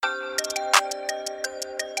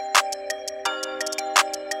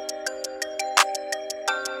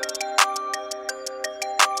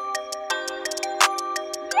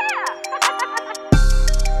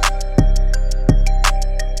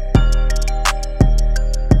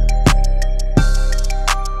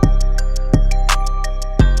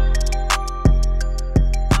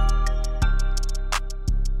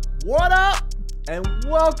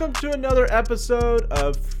welcome to another episode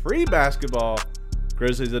of Free Basketball,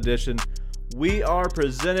 Grizzlies Edition. We are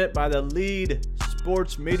presented by the Lead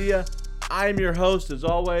Sports Media. I am your host, as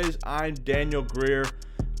always. I'm Daniel Greer.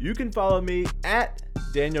 You can follow me at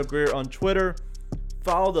Daniel Greer on Twitter.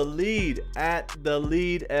 Follow the Lead at the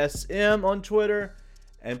Lead SM on Twitter.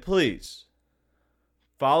 And please,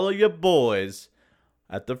 follow your boys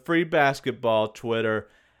at the Free Basketball Twitter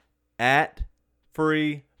at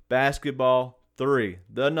Free Basketball 3,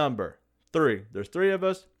 the number 3. There's 3 of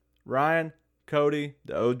us, Ryan, Cody,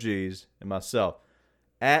 the OGs, and myself,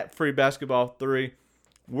 at Free Basketball 3.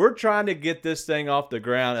 We're trying to get this thing off the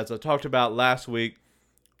ground. As I talked about last week,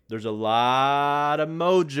 there's a lot of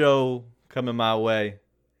mojo coming my way.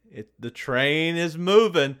 The train is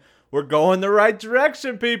moving. We're going the right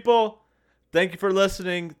direction, people. Thank you for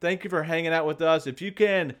listening. Thank you for hanging out with us. If you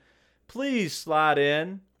can, please slide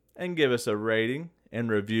in and give us a rating and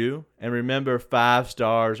review. And remember, 5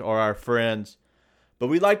 stars are our friends. But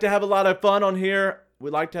we like to have a lot of fun on here. We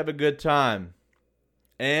like to have a good time.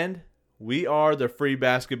 And we are the Free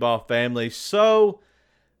Basketball family. So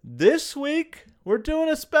this week, we're doing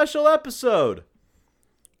a special episode.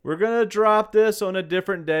 We're going to drop this on a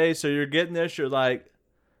different day. So you're getting this, you're like,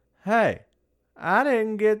 hey, I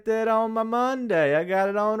didn't get that on my Monday. I got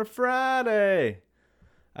it on a Friday.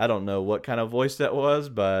 I don't know what kind of voice that was,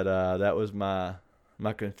 but that was my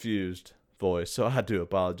confused voice. So I do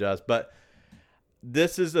apologize. But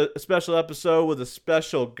this is a special episode with a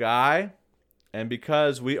special guy. And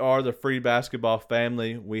because we are the Free Basketball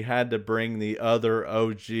family, we had to bring the other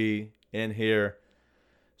OG in here.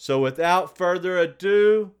 So without further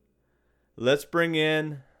ado, let's bring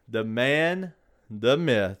in the man, the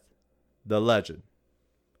myth, the legend.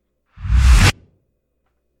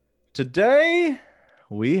 Today,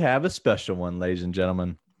 we have a special one, ladies and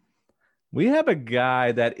gentlemen. We have a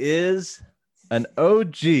guy that is an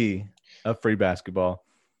OG of Free Basketball.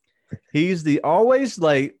 He's the always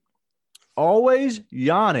late, always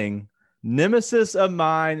yawning nemesis of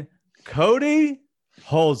mine, Cody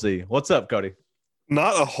Holsey. What's up, Cody?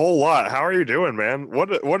 Not a whole lot. How are you doing, man? What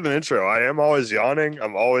an intro. I am always yawning.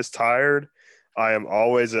 I'm always tired. I am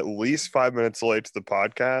always at least 5 minutes late to the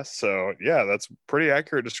podcast. So, yeah, that's a pretty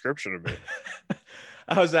accurate description of me.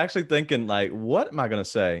 I was actually thinking, like, what am I going to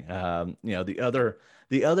say? The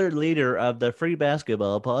other leader of the Free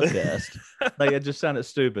Basketball podcast. Like, it just sounded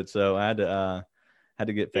stupid. So I had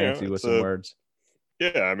to get fancy with some words.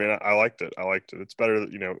 Yeah, I mean, I liked it. It's better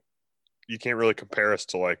that, you can't really compare us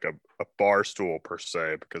to like a bar stool per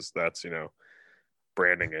se, because that's,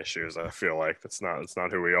 branding issues. I feel like it's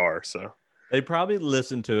not who we are. So they probably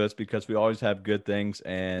listen to us because we always have good things,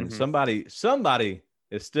 and somebody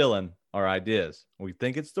is stealing our ideas. We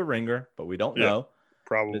think it's the Ringer, but we don't know.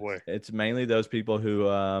 Probably it's mainly those people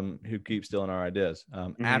who keep stealing our ideas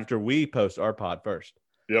after we post our pod first.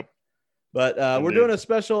 Yep. But we're doing a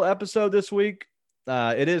special episode this week.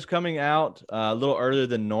 It is coming out a little earlier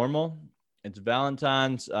than normal. It's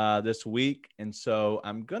Valentine's this week, and so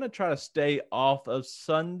I'm going to try to stay off of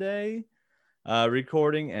Sunday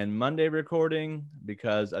recording and Monday recording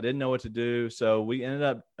because I didn't know what to do. So we ended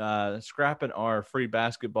up scrapping our Free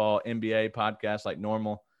Basketball NBA podcast like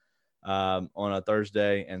normal on a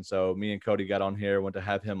Thursday, and so me and Cody got on here, went to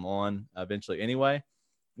have him on eventually anyway.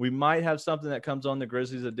 We might have something that comes on the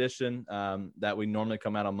Grizzlies edition that we normally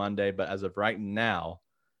come out on Monday, but as of right now,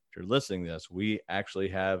 if you're listening to this, we actually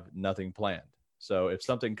have nothing planned. So if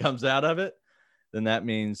something comes out of it, then that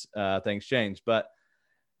means things change. But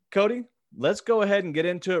Cody, let's go ahead and get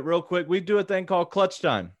into it real quick. We do a thing called Clutch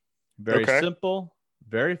Time. Very simple,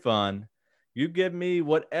 very fun. You give me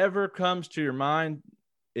whatever comes to your mind.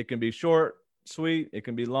 It can be short, sweet. It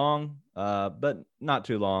can be long, but not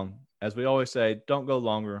too long. As we always say, don't go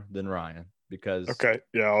longer than Ryan because. Okay.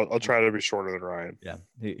 Yeah, I'll try to be shorter than Ryan. Yeah,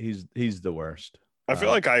 he's the worst. I feel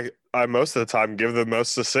like I most of the time give the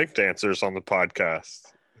most succinct answers on the podcast.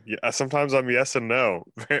 Yeah, sometimes I'm yes and no.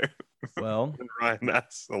 Well, Ryan,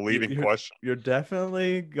 that's a leading question. You're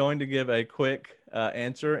definitely going to give a quick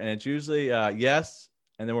answer, and it's usually yes,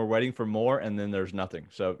 and then we're waiting for more, and then there's nothing.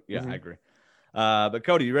 So yeah, I agree. But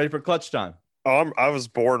Cody, you ready for Clutch Time? Oh, I was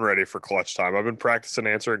born ready for Clutch Time. I've been practicing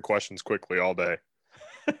answering questions quickly all day.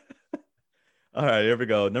 All right, here we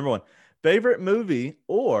go. Number 1, favorite movie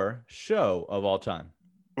or show of all time?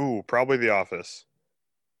 Ooh, probably The Office.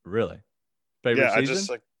 Really? Favorite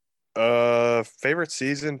season? I just favorite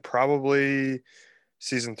season, probably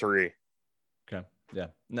season 3. Okay. Yeah.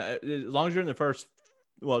 Now, as long as you're in the first,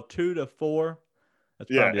 2 to 4.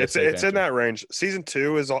 That's it's in that range. Season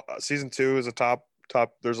 2 is a top.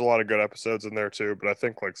 There's a lot of good episodes in there too, but I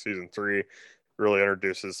think like season 3 really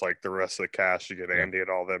introduces like the rest of the cast. You get Yeah. Andy and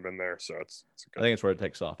all them in there, so it's I good. think it's where it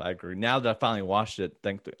takes off. I agree. Now that I finally watched it,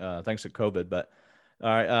 thanks to COVID. But all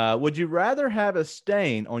right, would you rather have a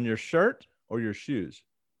stain on your shirt or your shoes?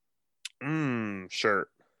 Shirt.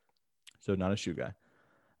 So not a shoe guy.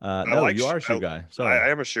 I No, like. you are a shoe guy. Sorry. I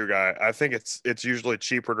am a shoe guy. I think it's usually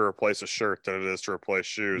cheaper to replace a shirt than it is to replace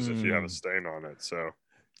shoes if you have a Mm, stain on it. So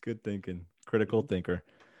good thinking. Critical thinker.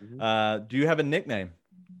 Mhm. Do you have a nickname?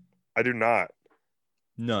 I do not.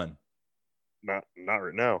 None. Not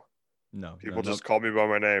right now. No. People just call me by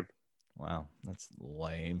my name. Wow, that's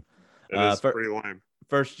lame. It is pretty lame.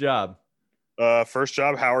 First job. First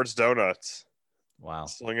job, Howard's Donuts. Wow.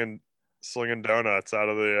 Slinging donuts out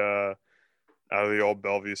of the old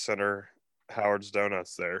Bellevue Center Howard's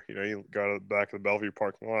Donuts there. You know, you go to the back of the Bellevue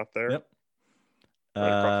parking lot there. Yep. Right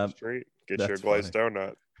across the street. Get you a that's glazed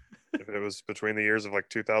donut. If it was between the years of like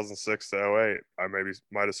 2006 to 08, I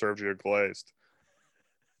might have served you a glazed.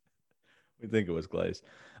 We think it was glazed.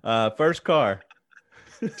 First car.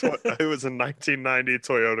 It was a 1990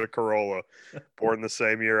 Toyota Corolla, born the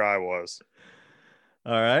same year I was.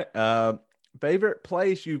 All right. Favorite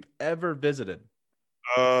place you've ever visited?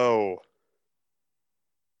 Oh,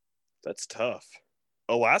 that's tough.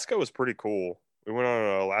 Alaska was pretty cool. We went on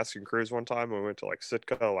an Alaskan cruise one time. We went to like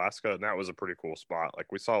Sitka, Alaska, and that was a pretty cool spot.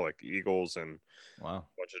 Like we saw like the eagles and Wow. a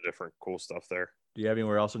bunch of different cool stuff there. Do you have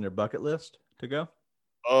anywhere else on your bucket list to go?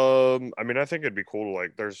 I mean, I think it'd be cool to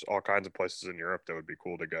like. There's all kinds of places in Europe that would be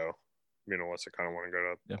cool to go. You know, unless I kind of want to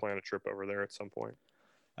go to plan a trip over there at some point.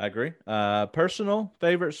 I agree. Personal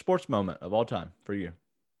favorite sports moment of all time for you?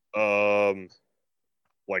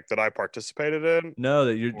 Like that I participated in. No,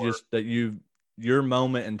 your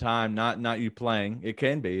moment in time, not you playing. It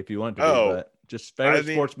can be if you want it to be, but just favorite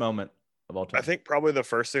sports moment of all time. I think probably the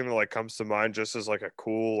first thing that like comes to mind just as like a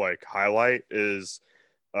cool like highlight is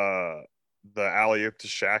the alley-oop to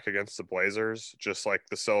Shaq against the Blazers, just like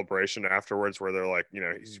the celebration afterwards where they're like, you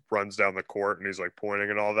know, he runs down the court and he's like pointing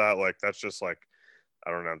and all that. Like that's just like, I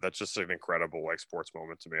don't know, that's just an incredible like sports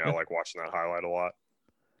moment to me. I like watching that highlight a lot.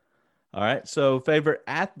 All right, so favorite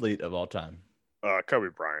athlete of all time? Kobe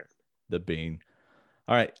Bryant. The Bean.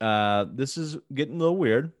 All right, this is getting a little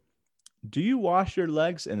weird. Do you wash your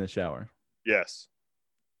legs in the shower? Yes.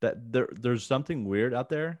 There's something weird out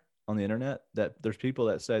there on the internet that there's people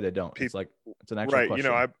that say they don't. It's like it's an actual right. question.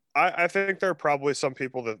 You know, I think there are probably some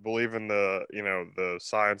people that believe in the, you know, the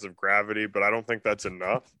science of gravity, but I don't think that's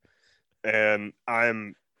enough. And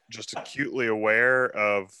I'm just acutely aware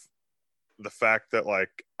of the fact that like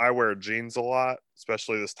I wear jeans a lot,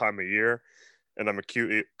 especially this time of year, and I'm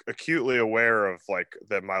acutely aware of like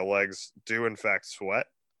that my legs do in fact sweat.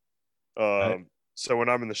 Right. So when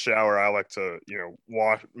I'm in the shower, I like to, you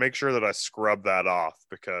know, make sure that I scrub that off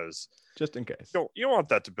because just in case. You don't want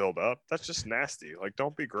that to build up. That's just nasty. Like,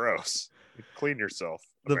 don't be gross. Clean yourself,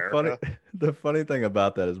 America. The funny thing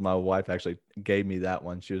about that is my wife actually gave me that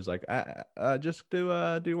one. She was like, just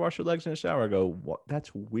do you wash your legs in the shower? I go, what?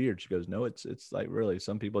 That's weird. She goes, no, it's like really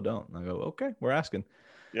some people don't. And I go, okay, we're asking.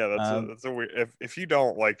 Yeah, that's a weird. If you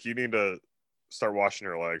don't, like, you need to start washing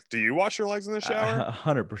your legs. Do you wash your legs in the shower?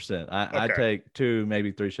 100%. I take 2,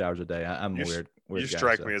 maybe 3 showers a day. I'm weird. You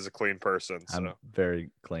strike me as a clean person. So. I'm very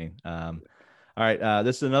clean. All right.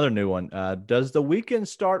 This is another new one. Does the weekend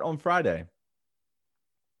start on Friday?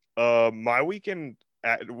 My weekend,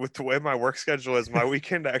 with the way my work schedule is, my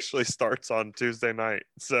weekend actually starts on Tuesday night.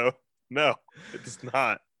 So no, it does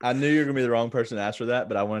not. I knew you were gonna be the wrong person to ask for that,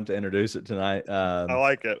 but I wanted to introduce it tonight. I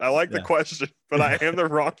like it. I like the question, but I am the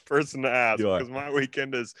wrong person to ask because my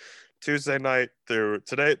weekend is Tuesday night through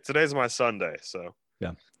today. Today's my Sunday. So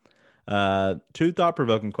yeah. 2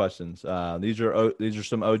 thought-provoking questions. These are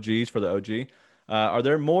some OGs for the OG. Are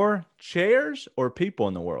there more chairs or people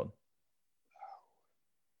in the world?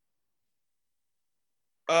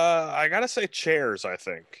 I gotta say chairs. I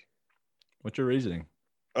think. What's your reasoning?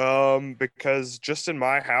 Because just in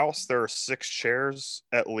my house there are 6 chairs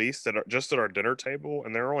at least that are just at our dinner table,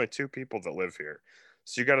 and there are only 2 people that live here.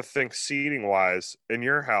 So you got to think seating wise. In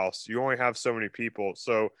your house, you only have so many people,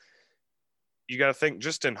 so you got to think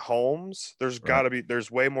just in homes. There's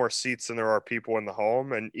way more seats than there are people in the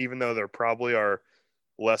home, and even though there probably are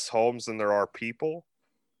less homes than there are people,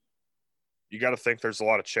 you got to think there's a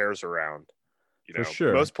lot of chairs around. You know, for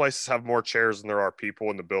sure. Most places have more chairs than there are people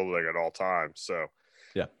in the building at all times. So.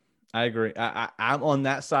 Yeah, I agree. I'm on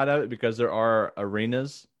that side of it because there are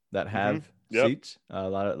arenas that have seats, a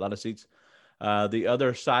lot of seats. The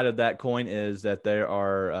other side of that coin is that there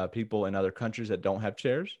are people in other countries that don't have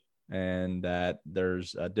chairs, and that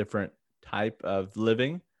there's a different type of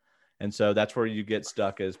living, And so that's where you get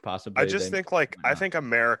stuck as possibly. I just think I think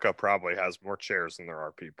America probably has more chairs than there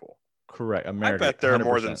are people. Correct. America. I bet there are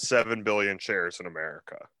more 100%. than 7 billion chairs in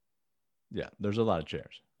America. Yeah, there's a lot of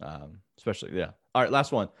chairs, especially. Yeah. All right,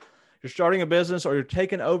 last one. You're starting a business or you're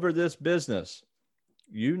taking over this business.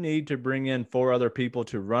 You need to bring in 4 other people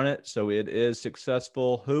to run it so it is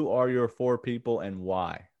successful. Who are your 4 people and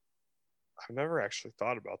why? I've never actually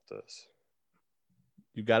thought about this.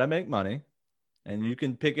 You got to make money, and you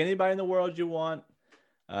can pick anybody in the world you want.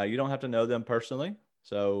 You don't have to know them personally.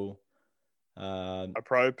 So I'd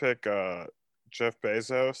probably pick Jeff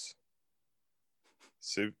Bezos.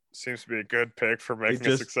 Seems to be a good pick for making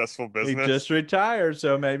a successful business. He just retired,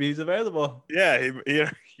 so maybe he's available. Yeah,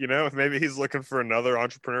 maybe he's looking for another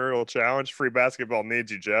entrepreneurial challenge. Free basketball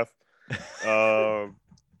needs you, Jeff.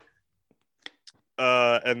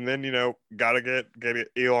 And then gotta get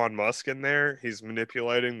Elon Musk in there. He's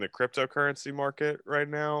manipulating the cryptocurrency market right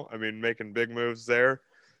now. I mean, making big moves there.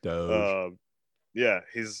 Doge. Yeah,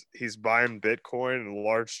 he's buying Bitcoin in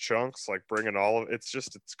large chunks, like bringing all of it's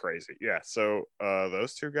crazy. Yeah, so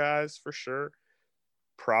those 2 guys for sure.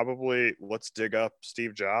 Probably let's dig up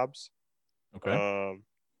Steve Jobs. Okay.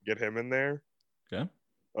 Get him in there. Okay.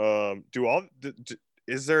 Do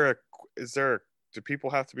people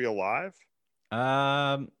have to be alive?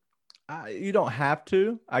 You don't have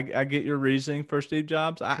to. I get your reasoning for Steve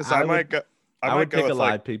Jobs. Because I would pick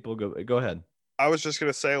alive people. Go ahead. I was just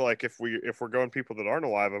gonna say, like, if we're going people that aren't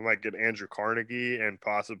alive, I might get Andrew Carnegie and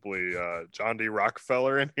possibly John D.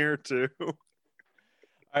 Rockefeller in here too. All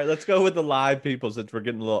right, let's go with the live people since we're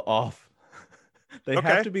getting a little off. They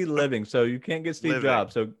have to be living, so you can't get Steve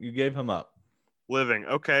Jobs. So you gave him up. Living,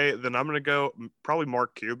 okay. Then I'm gonna go probably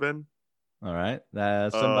Mark Cuban. All right,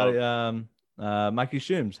 somebody. Mikey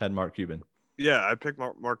Shooms had Mark Cuban. Yeah, I picked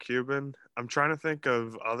Mark Cuban. I'm trying to think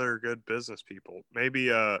of other good business people.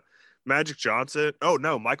 Maybe Magic Johnson. Oh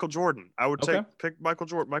no, Michael Jordan. I would pick Michael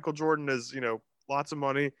Jordan. Michael Jordan is lots of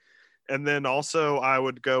money, and then also I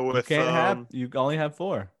would go with. You only have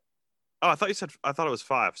 4. Oh, I thought it was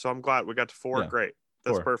 5. So I'm glad we got to 4. Yeah, great,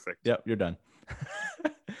 that's 4. Perfect. Yep, you're done.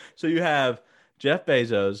 So you have Jeff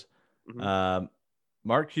Bezos,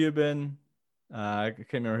 Mark Cuban. I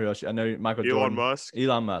can't remember who else. I know Michael Jordan.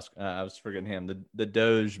 Elon Musk. I was forgetting him. The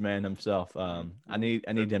Doge man himself. I need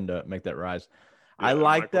him to make that rise. Yeah, I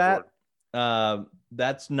like that.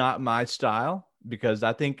 That's not my style because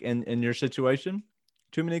I think in your situation,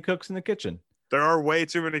 too many cooks in the kitchen. There are way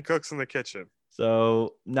too many cooks in the kitchen.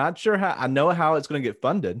 So not sure how. I know how it's going to get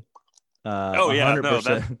funded. No,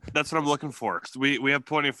 that's what I'm looking for. We have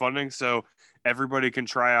plenty of funding, so everybody can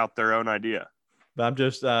try out their own idea. But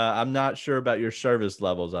I'm not sure about your service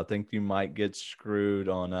levels. I think you might get screwed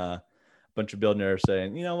on a bunch of billionaires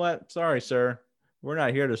saying, you know what? Sorry, sir. We're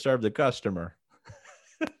not here to serve the customer.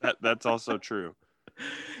 That's also true.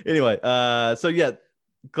 Anyway, so yeah,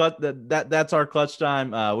 that's our clutch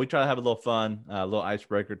time. We try to have a little fun, a little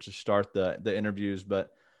icebreaker to start the interviews.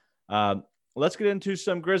 But let's get into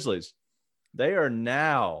some Grizzlies. They are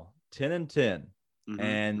now 10-10,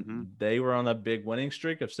 and they were on a big winning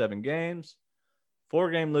streak of 7 games.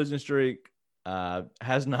 4-game losing streak,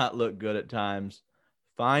 has not looked good at times.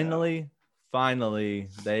 Finally,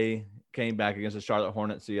 they came back against the Charlotte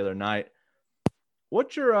Hornets the other night.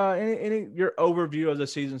 What's your your overview of the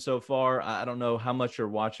season so far? I don't know how much you're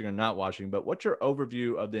watching or not watching, but what's your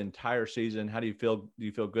overview of the entire season? How do you feel? Do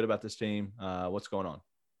you feel good about this team? What's going on?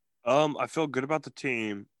 I feel good about the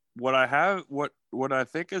team. What I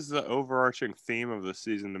think is the overarching theme of the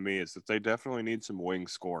season to me is that they definitely need some wing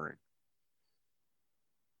scoring.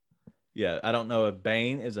 Yeah, I don't know if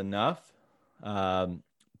Bane is enough. Do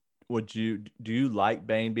you like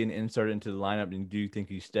Bane being inserted into the lineup, and do you think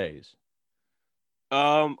he stays?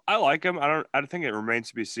 I like him. I think it remains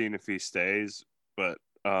to be seen if he stays, but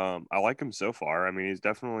I like him so far. I mean, he's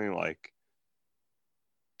definitely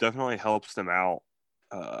helps them out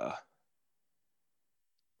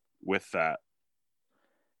with that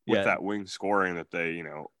wing scoring that they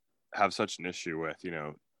have such an issue with.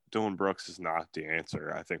 Dylan Brooks is not the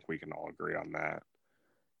answer. I think we can all agree on that.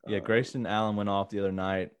 Yeah, Grayson Allen went off the other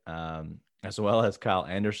night, as well as Kyle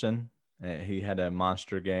Anderson. He had a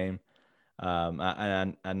monster game.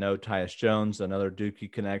 I know Tyus Jones, another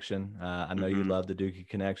Dookie connection. I know you love the Dookie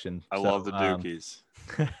connection. I love the Dookies.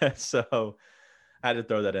 So I had to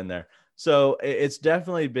throw that in there. So it's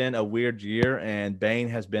definitely been a weird year, and Bane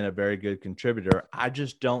has been a very good contributor. I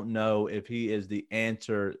just don't know if he is the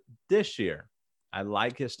answer this year. I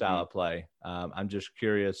like his style of play. I'm just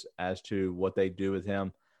curious as to what they do with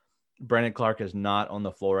him. Brandon Clark is not on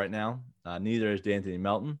the floor right now. Neither is D'Anthony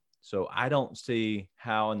Melton. So I don't see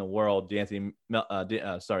how in the world Desmond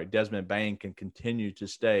Bain can continue to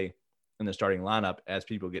stay in the starting lineup as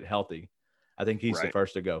people get healthy. I think he's the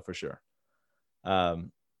first to go for sure.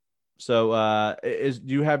 So do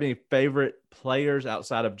you have any favorite players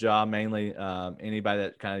outside of Ja, mainly anybody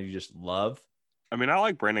that kind of you just love? I mean, I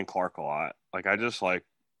like Brandon Clark a lot. Like, I just like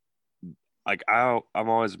I'm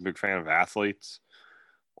always a big fan of athletes,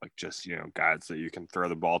 like just, guys that you can throw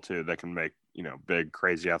the ball to that can make, big,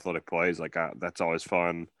 crazy athletic plays. Like, that's always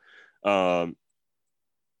fun. And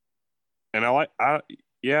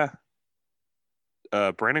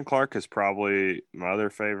Brandon Clark is probably my other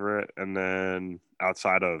favorite. And then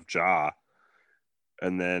outside of Ja,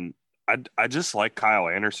 and then I just like Kyle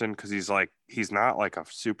Anderson because he's not like a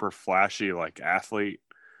super flashy like athlete.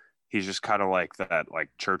 He's just kind of like that like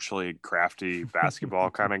church league crafty basketball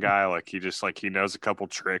kind of guy. Like he knows a couple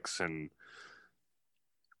tricks and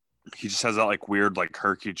he just has that like weird like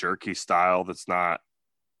herky jerky style that's not.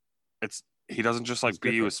 He doesn't just like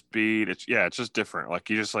be with speed. It's just different. Like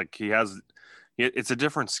it's a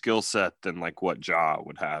different skill set than like what Ja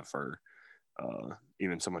would have for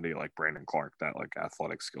even somebody like Brandon Clark. That like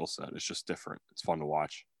athletic skill set. It's just different. It's fun to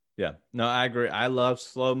watch. Yeah, no, I agree. I love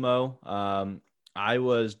slow-mo. I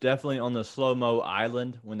was definitely on the slow-mo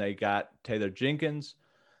island when they got Taylor Jenkins.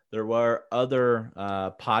 There were other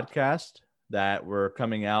podcasts that were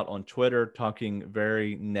coming out on Twitter talking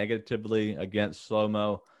very negatively against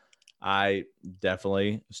slow-mo. I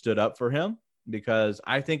definitely stood up for him because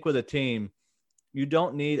I think with a team, you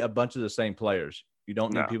don't need a bunch of the same players. You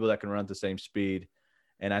don't need people that can run at the same speed.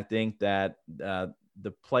 And I think that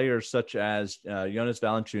the players such as Jonas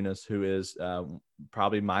Valanciunas, who is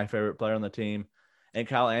probably my favorite player on the team, and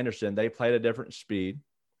Kyle Anderson, they played a different speed.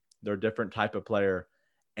 They're a different type of player.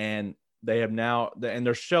 And they have now, and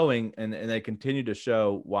they're showing, and they continue to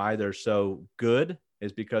show why they're so good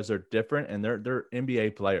is because they're different and they're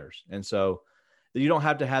NBA players. And so you don't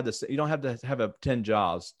have to have this. You don't have to have a 10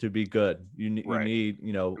 jaws to be good. You need, I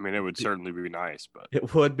mean, it would certainly be nice, but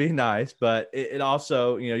it would be nice, but it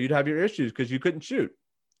also, you'd have your issues because you couldn't shoot.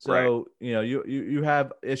 So, you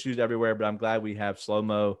have issues everywhere, but I'm glad we have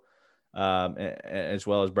slow-mo as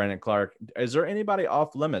well as Brandon Clark. Is there anybody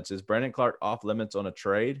off limits? Is Brandon Clark off limits on a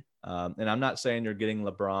trade? And I'm not saying you're getting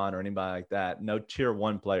LeBron or anybody like that. No tier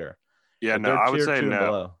 1 player. Yeah, no, I would say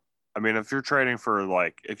no. I mean, if you're trading for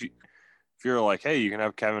like, if you're like, hey, you can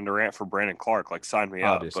have Kevin Durant for Brandon Clark, like sign me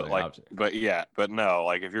up. But no,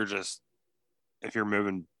 like if you're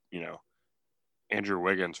moving, Andrew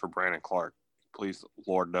Wiggins for Brandon Clark, please,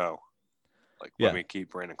 Lord, no. Like, let me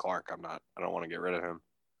keep Brandon Clark. I don't want to get rid of him.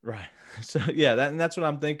 Right. So that's what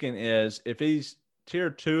I'm thinking is if he's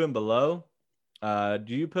tier 2 and below, do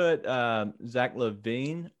you put Zach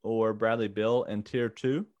LaVine or Bradley Beal in tier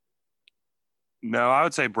 2? No, I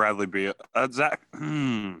would say Bradley Beal. Zach.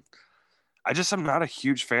 I'm not a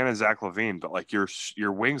huge fan of Zach LaVine, but like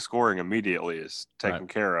your wing scoring immediately is taken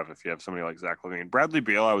care of if you have somebody like Zach LaVine. Bradley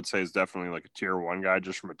Beal, I would say, is definitely like a tier 1 guy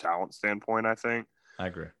just from a talent standpoint. I think. I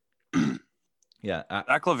agree. Yeah,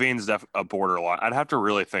 Zach LaVine's a borderline. I'd have to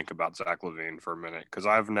really think about Zach LaVine for a minute because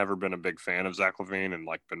I've never been a big fan of Zach LaVine and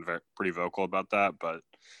like been pretty vocal about that. But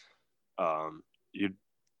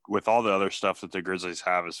with all the other stuff that the Grizzlies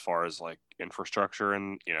have as far as like infrastructure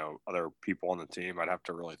and other people on the team, I'd have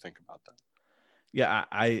to really think about that. Yeah,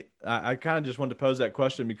 I kind of just wanted to pose that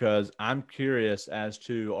question because I'm curious as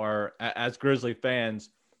to as Grizzly fans,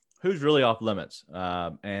 who's really off limits.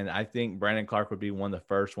 And I think Brandon Clark would be one of the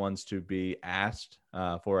first ones to be asked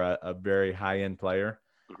for a very high-end player.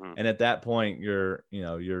 Mm-hmm. And at that point, you're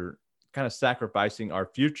kind of sacrificing our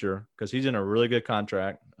future because he's in a really good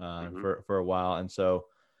contract for a while. And so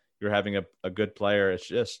you're having a good player. It's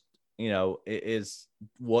just,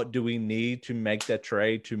 what do we need to make that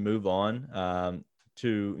trade to move on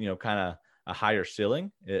to, kind of a higher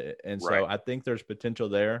ceiling. And so I think there's potential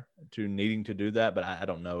there to needing to do that, but I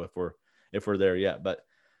don't know if we're there yet, but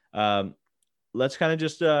let's kind of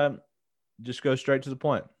just go straight to the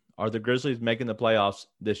point. Are the Grizzlies making the playoffs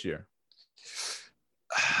this year?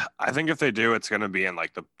 I think if they do, it's going to be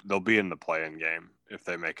they'll be in the play-in game if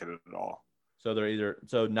they make it at all. So they're either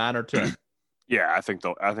 9 or 10. Yeah, I think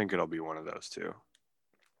it'll be one of those two.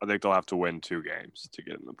 I think they'll have to win 2 games to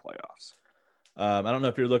get in the playoffs. I don't know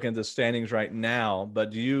if you're looking at the standings right now,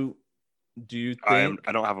 but do you think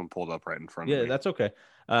I don't have them pulled up right in front of me. Yeah, that's okay.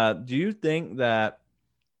 Do you think that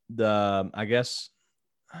I guess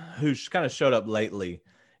who's kind of showed up lately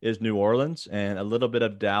is New Orleans and a little bit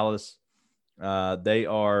of Dallas? They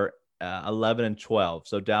are 11 and 12.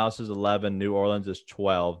 So Dallas is 11, New Orleans is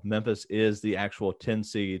 12. Memphis is the actual 10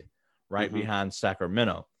 seed right behind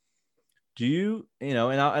Sacramento. Do and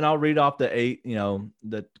I'll read off the 8,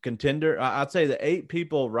 the contender. I'd say the 8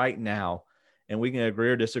 people right now, and we can agree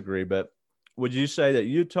or disagree, but would you say that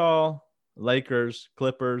Utah, Lakers,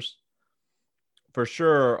 Clippers, for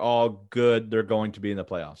sure are all good? They're going to be in the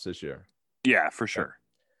playoffs this year. Yeah, for sure.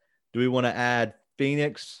 Do we want to add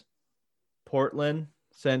Phoenix, Portland,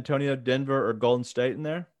 San Antonio, Denver, or Golden State in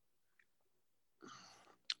there?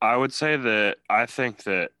 I would say that I think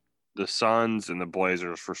that the Suns and the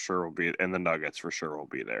Blazers for sure will be, and the Nuggets for sure will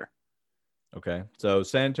be there. Okay. So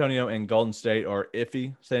San Antonio and Golden State are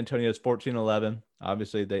iffy. San Antonio is 14-11.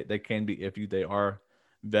 Obviously, they can be iffy. They are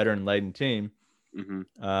veteran-laden team. Mm-hmm.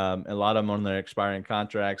 A lot of them on their expiring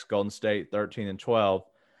contracts. Golden State, 13-12.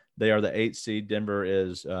 They are the 8th seed. Denver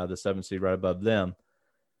is the 7th seed right above them.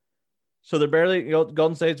 So they're barely,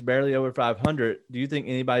 Golden State's barely over 500. Do you think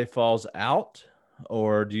anybody falls out?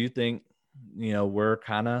 Or do you think, we're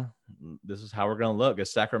kind of, this is how we're going to look?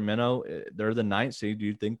 As Sacramento, they're the 9th seed. Do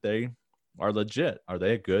you think they are legit? Are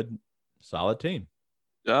they a good, solid team?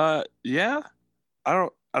 Yeah. I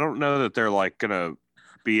don't know that they're like going to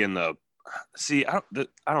be in the, see, I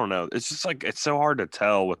don't know. It's just like, it's so hard to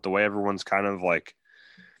tell with the way everyone's kind of like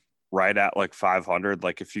right at like 500.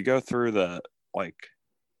 Like if you go through the, like,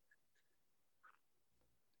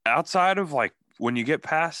 outside of like when you get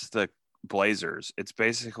past the Blazers, it's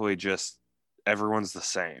basically just everyone's the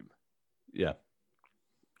same. Yeah.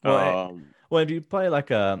 Well, if you play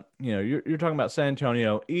like you're talking about San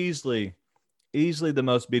Antonio, easily the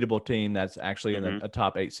most beatable team that's actually in a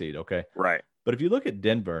top 8 seed. Okay. Right. But if you look at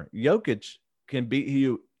Denver, Jokic can beat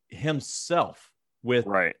you himself with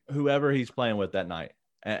whoever he's playing with that night,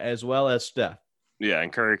 as well as Steph. Yeah.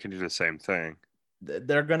 And Curry can do the same thing.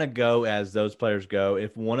 They're going to go as those players go.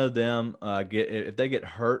 If one of them if they get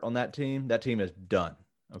hurt on that team is done.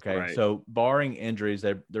 Okay. Right. So barring injuries,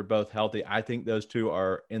 they're both healthy. I think those two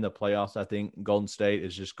are in the playoffs. I think Golden State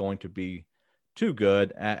is just going to be too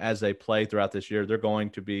good as they play throughout this year. They're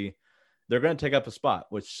going to take up a spot,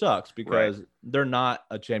 which sucks because they're not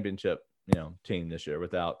a championship, team this year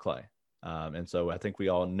without Clay. And so I think we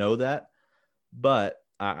all know that, but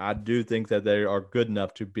I do think that they are good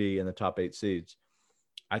enough to be in the top 8 seeds.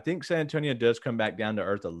 I think San Antonio does come back down to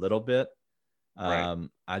earth a little bit.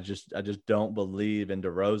 I just don't believe in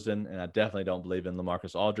DeRozan, and I definitely don't believe in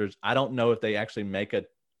LaMarcus Aldridge. I don't know if they actually make a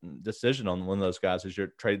decision on one of those guys as your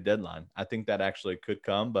trade deadline. I think that actually could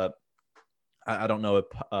come, but I don't know if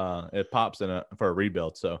it pops for a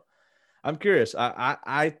rebuild. So I'm curious.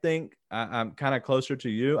 I think I'm kind of closer to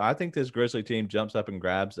you. I think this Grizzly team jumps up and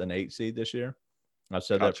grabs an 8 seed this year. I've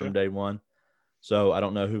said that from day one. So I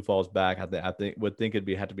don't know who falls back. I would think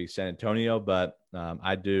it'd have to be San Antonio, but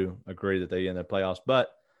I do agree that they in the playoffs. But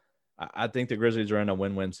I think the Grizzlies are in a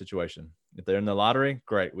win-win situation. If they're in the lottery,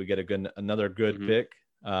 great. We get another good pick,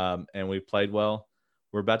 and we played well.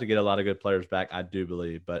 We're about to get a lot of good players back, I do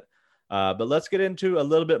believe. But let's get into a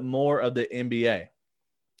little bit more of the NBA.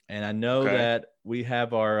 And I know that we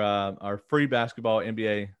have our free basketball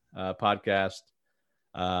NBA podcast.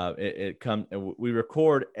 We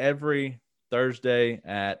record every Thursday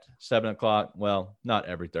at 7:00. Well, not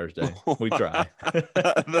every Thursday. We try.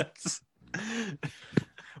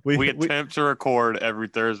 we attempt to record every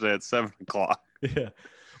Thursday at 7:00. Yeah.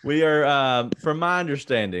 We are, from my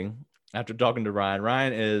understanding, after talking to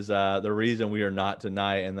Ryan is the reason we are not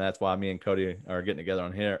tonight. And that's why me and Cody are getting together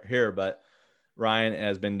on here. But Ryan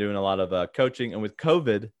has been doing a lot of coaching, and with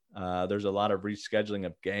COVID, there's a lot of rescheduling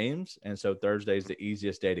of games. And so Thursday is the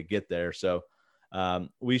easiest day to get there. So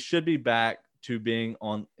we should be back to being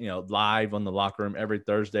on, live on the Locker Room every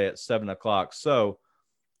Thursday at 7:00. So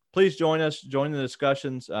please join the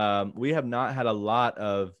discussions. We have not had a lot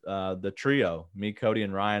of the trio, me, Cody,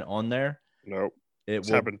 and Ryan, on there. Nope. It's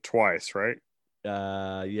happened twice, right?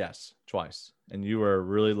 Yes, twice. And you were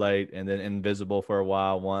really late and then invisible for a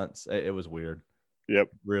while once. It was weird. Yep.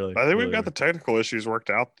 Really. I think we've got the technical issues worked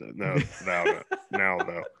out now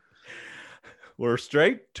though. We're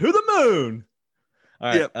straight to the moon. All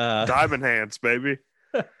right. Yep. Diamond hands, baby.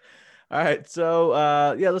 All right.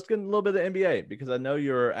 So, let's get a little bit of the NBA because I know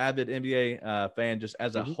you're an avid NBA fan just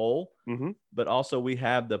as a whole, but also we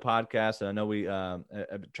have the podcast, and I know we are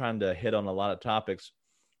trying to hit on a lot of topics.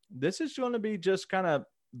 This is going to be just kind of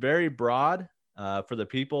very broad for the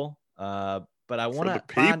people, but I want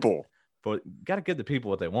to got to give the people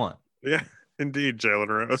what they want. Yeah, indeed, Jalen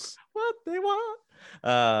Rose. What they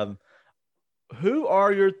want. Who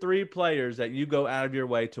are your 3 players that you go out of your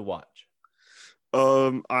way to watch?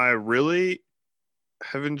 I really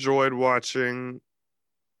have enjoyed watching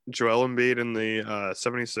Joel Embiid in the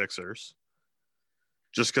 76ers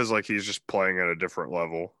just because, like, he's just playing at a different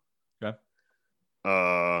level. Okay.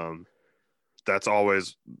 that's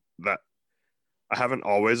always that. I haven't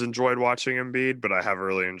always enjoyed watching Embiid, but I have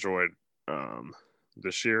really enjoyed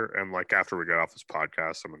this year. And like after we get off this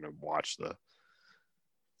podcast, I'm going to watch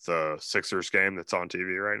the Sixers game that's on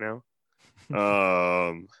TV right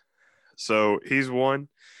now. So he's one.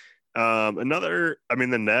 Another, I mean,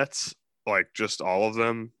 the Nets, like just all of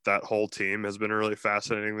them, that whole team has been really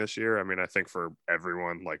fascinating this year. I mean, I think for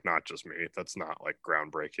everyone, like not just me, that's not like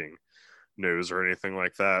groundbreaking news or anything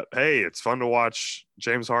like that. Hey, it's fun to watch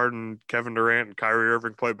James Harden, Kevin Durant, and Kyrie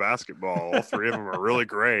Irving play basketball. All three of them are really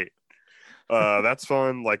great. That's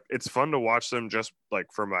fun. Like it's fun to watch them just like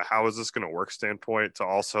from a how is this going to work standpoint to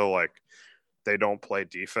also like they don't play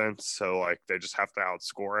defense, so like they just have to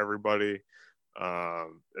outscore everybody.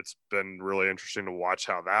 It's been really interesting to watch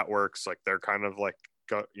how that works. Like they're kind of like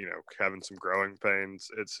having some growing pains,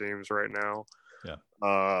 it seems, right now. Yeah.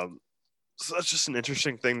 So that's just an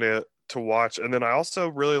interesting thing to watch. And then I also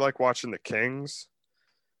really like watching the Kings.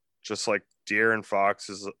 Just like De'Aaron Fox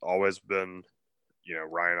has always been,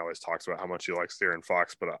 Ryan always talks about how much he likes De'Aaron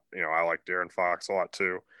Fox, but I like De'Aaron Fox a lot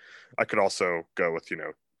too. I could also go with,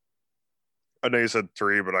 I know you said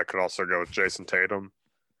 3, but I could also go with Jason Tatum.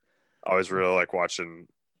 I always really like watching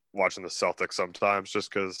the Celtics sometimes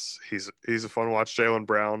just because he's a fun watch. Jaylen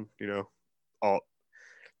Brown,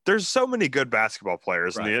 there's so many good basketball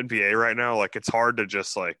players in the NBA right now. Like it's hard to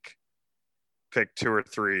just like pick 2 or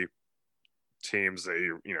 3 teams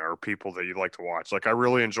that or people that you'd like to watch. Like I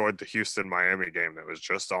really enjoyed the Houston Miami game that was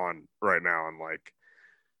just on right now, and like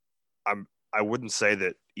I wouldn't say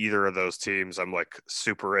that either of those teams I'm like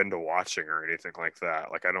super into watching or anything like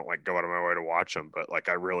that. Like I don't like go out of my way to watch them, but like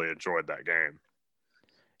I really enjoyed that game.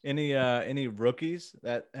 Any rookies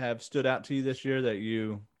that have stood out to you this year that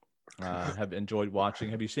you have enjoyed watching?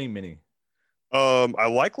 Have you seen many? I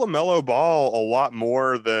like LaMelo Ball a lot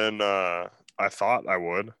more than I thought I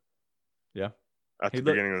would. Yeah. At the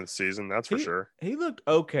beginning of the season, that's for sure. He looked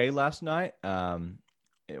okay last night.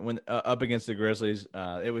 When up against the Grizzlies,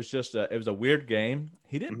 it was a weird game.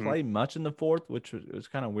 He didn't play much in the fourth, which was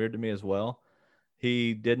kind of weird to me as well.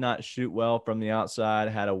 He did not shoot well from the outside.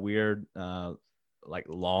 Had a weird, like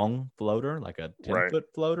long floater, like a 10-foot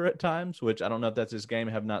floater at times, which I don't know if that's his game.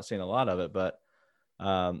 I have not seen a lot of it, but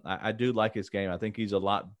I do like his game. I think he's a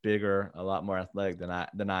lot bigger, a lot more athletic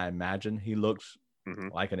than I imagine. He looks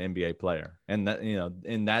like an NBA player, and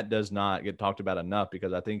that does not get talked about enough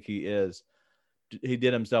because I think he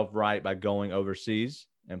did himself right by going overseas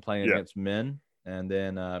and playing against men and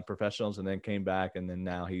then professionals, and then came back, and then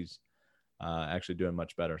now he's actually doing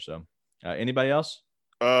much better. So anybody else?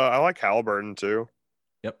 I like Halliburton too.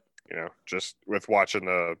 Yep. Just with watching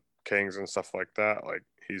the Kings and stuff like that, like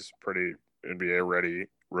he's pretty NBA ready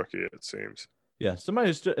rookie, it seems. Yeah, somebody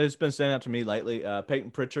who's been standing out to me lately, Peyton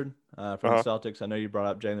Pritchard from the Celtics. I know you brought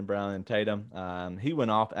up Jaylen Brown and Tatum. He went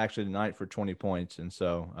off actually tonight for 20 points, and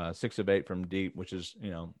so 6 of 8 from deep, which is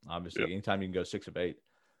obviously anytime you can go 6 of 8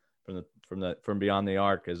 from beyond the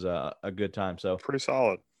arc is a good time. So pretty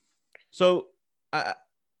solid. So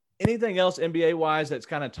anything else NBA wise that's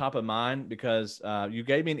kind of top of mind, because you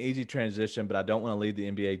gave me an easy transition, but I don't want to leave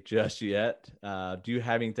the NBA just yet. Do you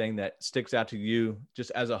have anything that sticks out to you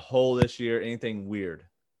just as a whole this year? Anything weird,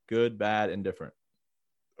 good, bad, indifferent?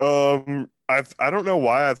 I don't know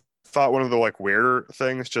why I thought one of the like weirder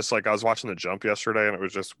things, just like I was watching The Jump yesterday,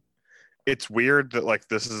 and it's weird that like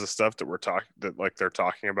this is the stuff that they're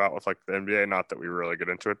talking about with like the NBA. Not that we really get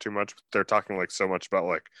into it too much, but they're talking like so much about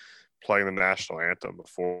like playing the national anthem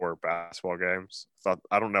before basketball games.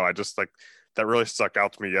 I don't know. I just like that really stuck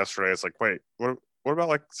out to me yesterday. It's like, wait, what about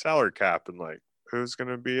like salary cap and like who's going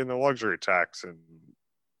to be in the luxury tax and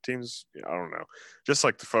teams? I don't know. Just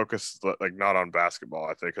like the focus, like not on basketball,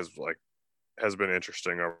 I think has been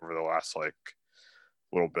interesting over the last like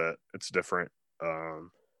little bit. It's different.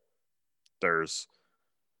 There's,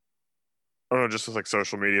 I don't know, just with like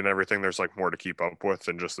social media and everything, there's like more to keep up with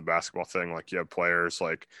than just the basketball thing. Like you have players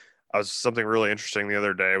like, something really interesting the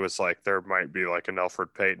other day was like there might be like an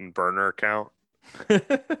Elfrid Payton burner account.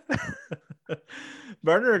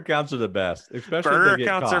 Burner accounts are the best, especially burner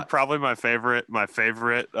accounts are probably my favorite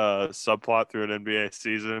subplot through an NBA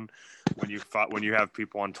season. When you have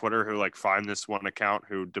people on Twitter who like find this one account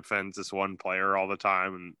who defends this one player all the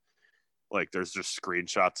time, and like there's just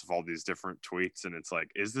screenshots of all these different tweets, and it's like,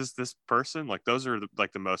 is this person? Like those are the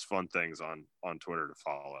most fun things on Twitter to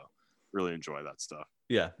follow. Really enjoy that stuff.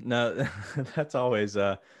 Yeah, no, that's always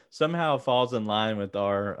somehow falls in line with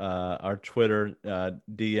our Twitter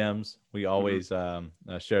DMs. We always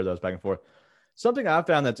share those back and forth. Something I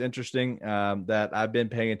found that's interesting that I've been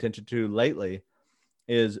paying attention to lately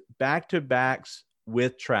is back-to-backs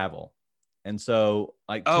with travel. And so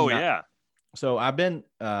like So I've been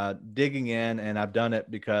digging in, and I've done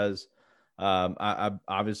it because I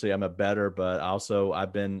obviously I'm a better, but also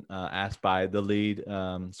I've been asked by the lead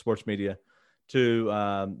sports media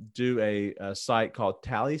to do a site called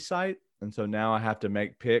Tally Site, and so now I have to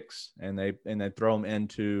make picks, and they throw them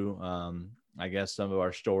into I guess some of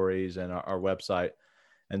our stories and our website.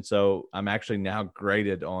 And so I'm actually now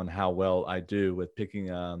graded on how well I do with picking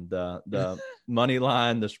the money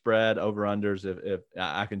line, the spread, over unders, if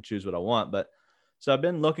I can choose what I want. But so I've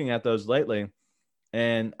been looking at those lately,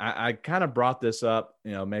 and I kind of brought this up,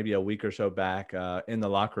 maybe a week or so back in the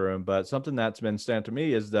locker room. But something that's been standing to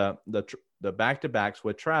me is the back to backs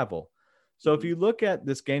with travel. So if you look at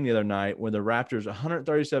this game the other night, where the Raptors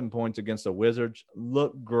 137 points against the Wizards,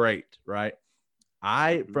 look great, right?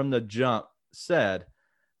 I from the jump said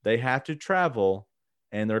they have to travel,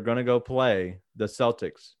 and they're going to go play the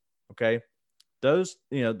Celtics. Okay. Those,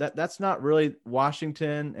 that's not really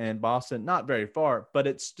Washington and Boston, not very far, but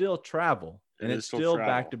it's still travel, and it's still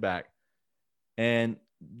back to back. And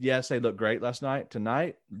yes, they look great last night.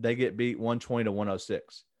 Tonight, they get beat 120 to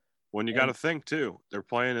 106. When you got to think too, they're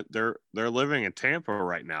playing it. They're living in Tampa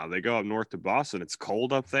right now. They go up north to Boston. It's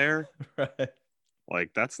cold up there. Right.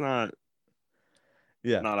 Like that's not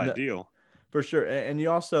ideal. For sure. And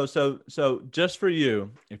you also, so just for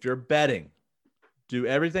you, if you're betting, do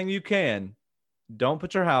everything you can. Don't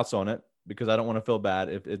put your house on it, because I don't want to feel bad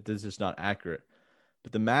if this is not accurate.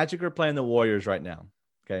 But the Magic are playing the Warriors right now.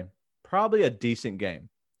 Okay. Probably a decent game.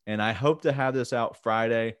 And I hope to have this out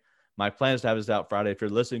Friday. My plan is to have this out Friday. If you're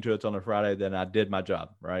listening to it on a Friday, then I did my job,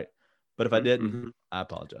 right? But if I didn't, I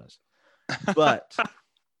apologize. But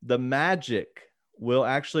the Magic will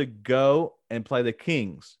actually go and play the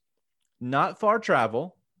Kings. Not far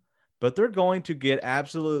travel, but they're going to get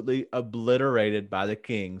absolutely obliterated by the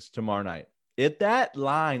Kings tomorrow night. If that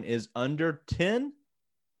line is under 10,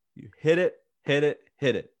 you hit it, hit it,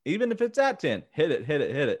 hit it. Even if it's at 10, hit it, hit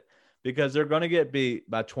it, hit it, because they're going to get beat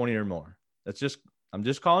by 20 or more. I'm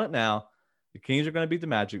just calling it now. The Kings are going to beat the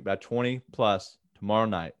Magic by 20 plus tomorrow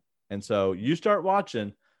night. And so you start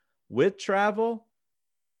watching with travel.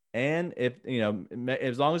 And if,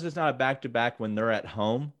 as long as it's not a back-to-back when they're at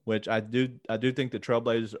home, which I do think the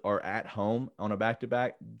Trailblazers are at home on a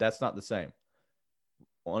back-to-back, that's not the same.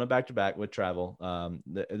 On a back-to-back with travel,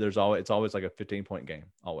 it's always like a 15-point game,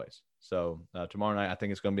 always. So tomorrow night, I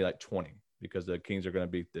think it's going to be like 20, because the Kings are going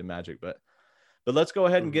to beat the Magic. But let's go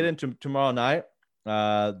ahead and get into tomorrow night.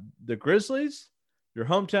 The Grizzlies, your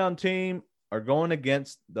hometown team, are going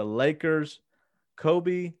against the Lakers.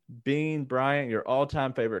 Kobe, Bean, Bryant, your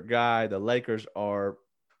all-time favorite guy. The Lakers are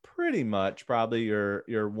pretty much probably your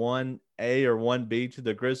 1A or 1B to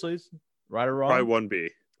the Grizzlies, right or wrong? Probably 1B.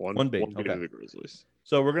 1B. Okay. To the Grizzlies.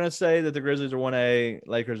 So we're going to say that the Grizzlies are 1A,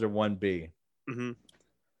 Lakers are 1B. Mm-hmm.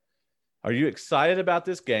 Are you excited about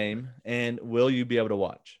this game, and will you be able to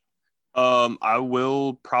watch? I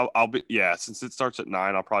will probably, since it starts at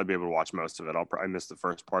 9, I'll probably be able to watch most of it. I'll probably miss the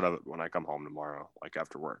first part of it when I come home tomorrow, like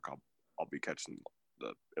after work. I'll be catching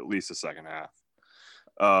at least the second half.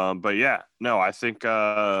 But yeah, no, I think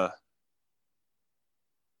it'll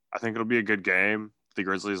be a good game. The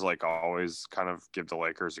Grizzlies, like always, kind of give the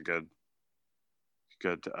Lakers a good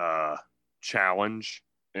challenge.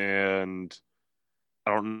 And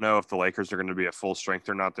I don't know if the Lakers are going to be at full strength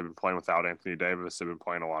or not. They've been playing without Anthony Davis. They've been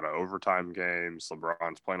playing a lot of overtime games.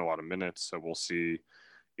 LeBron's playing a lot of minutes. So we'll see,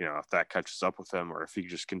 if that catches up with him, or if he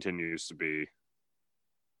just continues to be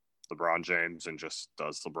LeBron James and just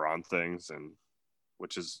does LeBron things, and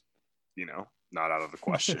which is, not out of the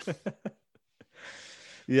question.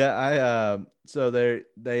 Yeah, so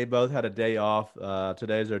they both had a day off.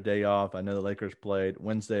 Today's their day off. I know the Lakers played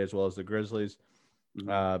Wednesday as well as the Grizzlies.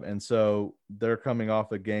 Mm-hmm. And so they're coming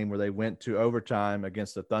off a game where they went to overtime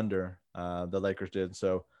against the Thunder. The Lakers did.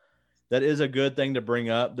 So that is a good thing to bring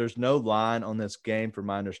up. There's no line on this game, from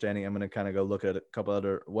my understanding. I'm going to kind of go look at a couple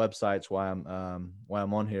other websites while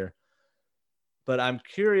I'm on here. But I'm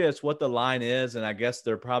curious what the line is, and I guess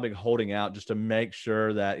they're probably holding out just to make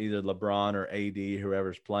sure that either LeBron or AD,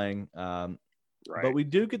 whoever's playing. Right. But we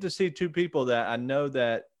do get to see two people that I know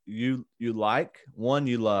that you like. One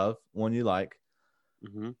you love, one you like.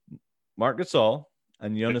 Mm-hmm. Marc Gasol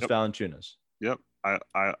and Jonas Valanciunas. Yep, I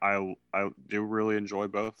do really enjoy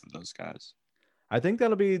both of those guys. I think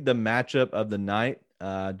that'll be the matchup of the night,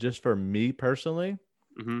 just for me personally.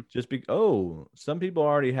 Mm-hmm. Some people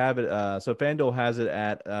already have it. So FanDuel has it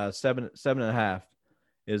at 7.5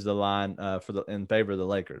 is the line in favor of the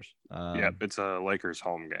Lakers. Yep, it's a Lakers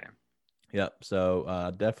home game. Yep.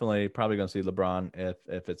 So definitely probably going to see LeBron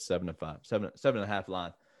if it's 7.5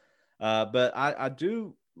 line. But I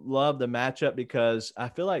do love the matchup because I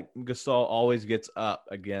feel like Gasol always gets up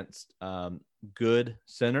against good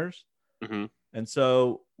centers. Mm-hmm. And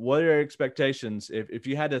so, what are your expectations if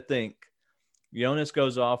you had to think? Jonas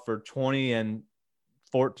goes off for 20 and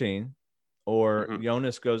 14, or Mm-hmm.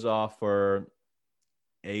 Jonas goes off for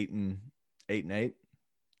 8 and 8. If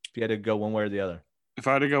you had to go one way or the other. If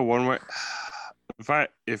I had to go one way, if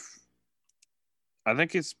I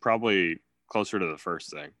think it's probably closer to the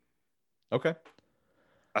first thing. Okay.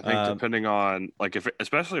 I think depending on like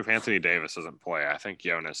especially if Anthony Davis doesn't play, I think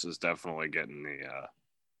Jonas is definitely getting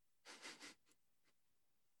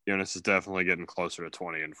Jonas is definitely getting closer to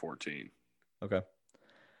 20 and 14. Okay.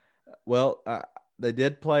 Well, they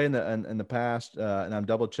did play in the past, and I'm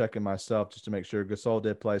double checking myself just to make sure. Gasol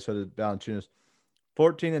did play, so did Valanciunas.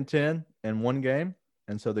 14 and 10 in one game,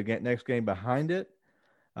 and so the next game behind it.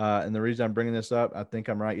 And the reason I'm bringing this up, I think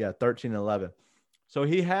I'm right. Yeah, 13 and 11. So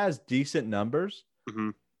he has decent numbers.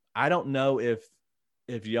 Mm-hmm. I don't know if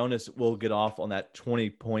Jonas will get off on that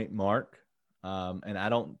 20-point mark, and I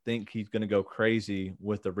don't think he's going to go crazy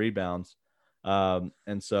with the rebounds.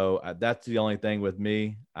 And so that's the only thing with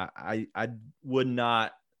me. I would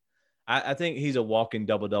not. I think he's a walking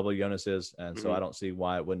double Jonas is, and so I don't see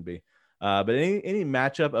why it wouldn't be. But any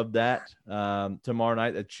matchup of that tomorrow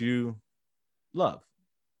night that you love?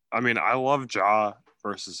 I mean, I love Ja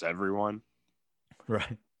versus everyone.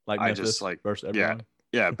 Right. Like I Memphis just like versus everyone.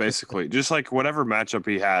 Yeah, basically. Just like whatever matchup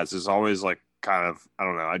he has is always like kind of, I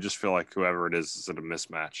don't know. I just feel like whoever it is in a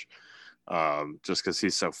mismatch. Just because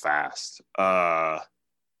he's so fast. And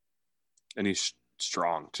he's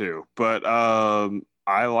strong too. But I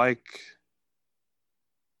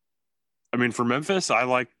mean, for Memphis, I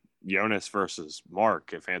like Jonas versus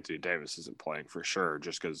Mark if Anthony Davis isn't playing for sure,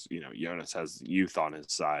 just because, you know, Jonas has youth on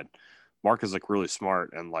his side. Mark is like really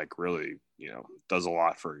smart and like really, you know, does a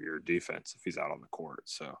lot for your defense if he's out on the court.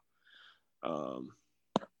 So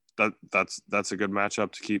that's a good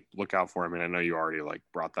matchup to keep look out for. I mean, I know you already like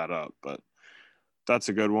brought that up, but that's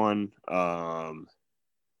a good one.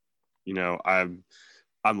 You know,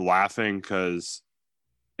 I'm laughing because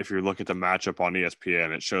if you look at the matchup on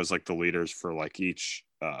ESPN, it shows like the leaders for like each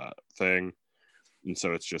thing. And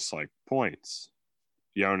so it's just like points.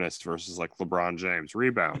 Jonas versus like LeBron James.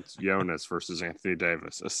 Rebounds. Jonas versus Anthony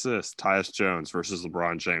Davis. Assists. Tyus Jones versus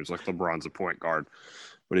LeBron James. Like LeBron's a point guard,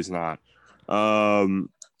 but he's not.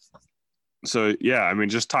 So yeah, I mean,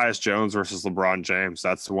 just Tyus Jones versus LeBron James.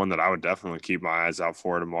 That's the one that I would definitely keep my eyes out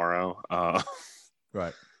for tomorrow.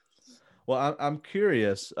 Right. Well, I'm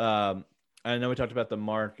curious. I know we talked about the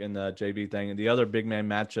Mark and the JB thing, and the other big man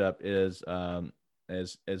matchup is Montrezl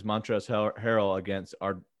Harrell against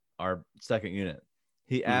our second unit.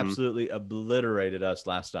 He absolutely obliterated us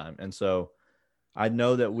last time, and so I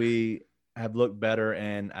know that we have looked better,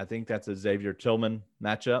 and I think that's a Xavier Tillman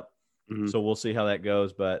matchup. So we'll see how that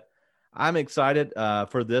goes, but I'm excited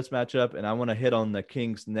for this matchup, and I want to hit on the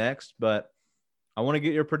Kings next, but I want to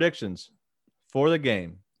get your predictions for the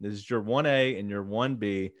game. This is your 1A and your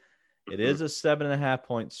 1B. It is a 7.5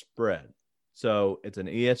 point spread. So it's an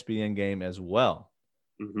ESPN game as well.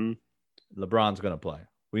 LeBron's going to play.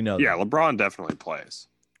 We know that. Yeah, LeBron definitely plays.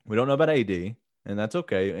 We don't know about AD, and that's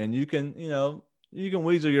okay. And you can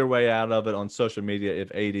weasel your way out of it on social media if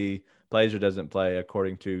AD plays or doesn't play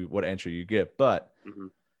according to what answer you give. But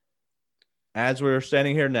as we're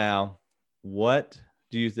standing here now, what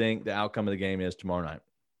do you think the outcome of the game is tomorrow night?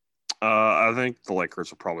 I think the Lakers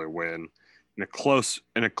will probably win in a close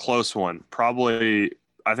one. Probably,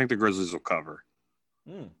 I think the Grizzlies will cover.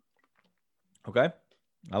 Okay,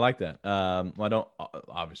 I like that. Well, I don't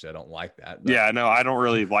like that. But. Yeah, no, I don't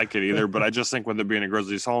really like it either. But I just think with it being a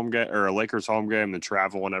Grizzlies home game or a Lakers home game, the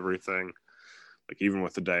travel and everything, like even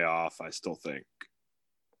with the day off, I still think.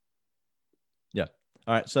 Yeah.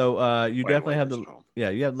 All right. So you definitely have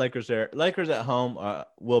you have Lakers there. Lakers at home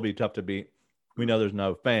will be tough to beat. We know there's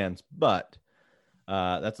no fans, but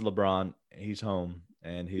that's LeBron. He's home,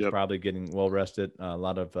 and he's probably getting well rested. A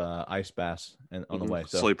lot of ice baths on the way.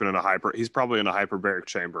 So sleeping in he's probably in a hyperbaric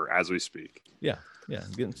chamber as we speak. Yeah,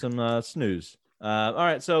 getting some snooze. All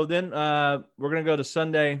right, so then we're gonna go to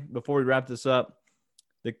Sunday before we wrap this up.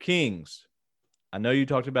 The Kings. I know you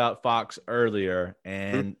talked about Fox earlier,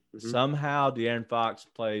 and somehow De'Aaron Fox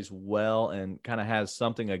plays well and kind of has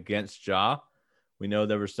something against Ja. We know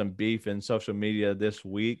there was some beef in social media this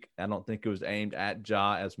week. I don't think it was aimed at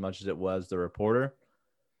Ja as much as it was the reporter.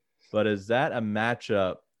 But is that a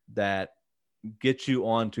matchup that gets you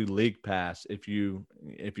onto League Pass if you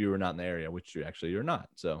were not in the area, which you're not?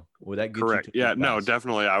 So would that get correct? You to yeah, League no, Pass?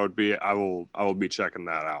 Definitely. I will be checking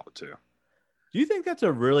that out too. Do you think that's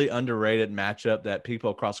a really underrated matchup that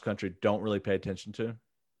people across the country don't really pay attention to?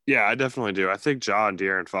 Yeah, I definitely do. I think Ja and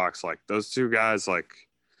De'Aaron Fox, like those two guys, like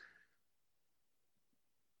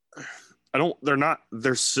I don't. They're not.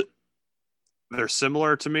 They're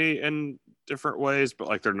similar to me in different ways, but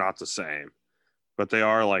like they're not the same. But they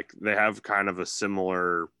are like they have kind of a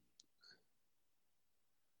similar.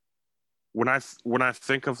 When I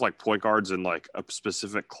think of like point guards in like a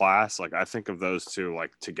specific class, like I think of those two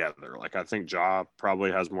like together. Like I think Ja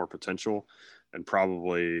probably has more potential, and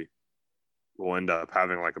probably will end up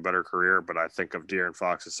having like a better career. But I think of De'Aaron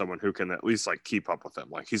Fox as someone who can at least like keep up with him.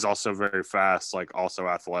 Like he's also very fast, like also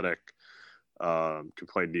athletic, can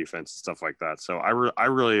play defense and stuff like that. So I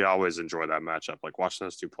really always enjoy that matchup. Like watching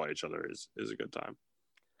those two play each other is a good time.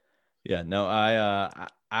 Yeah, no,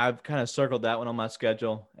 I've kind of circled that one on my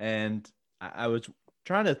schedule, and I was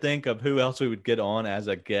trying to think of who else we would get on as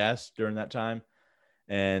a guest during that time.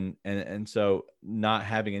 And so not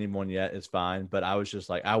having anyone yet is fine, but I was just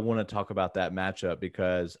like, I want to talk about that matchup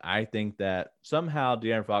because I think that somehow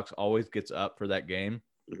De'Aaron Fox always gets up for that game,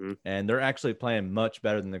 Mm-hmm. and they're actually playing much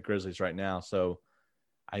better than the Grizzlies right now. So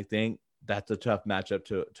I think that's a tough matchup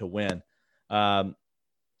to win. Um,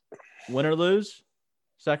 win or lose,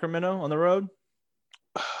 Sacramento on the road?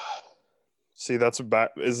 See, that's a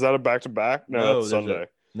back. Is that a back to back? No, No, that's Sunday.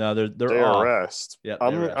 they're Day of off. rest. Yeah, day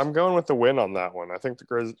of I'm rest. I'm going with the win on that one. I think the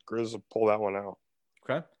Grizz will pull that one out.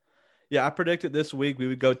 Okay. Yeah, I predicted this week we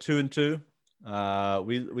would go 2-2.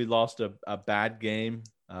 We lost a bad game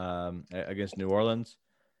against New Orleans,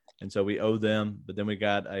 and so we owe them. But then we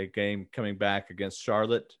got a game coming back against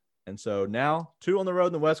Charlotte, and so now 2 on the road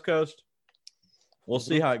in the West Coast. We'll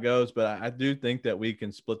see how it goes, but I do think that we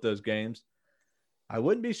can split those games. I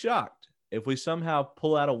wouldn't be shocked if we somehow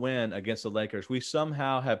pull out a win against the Lakers. We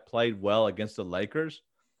somehow have played well against the Lakers,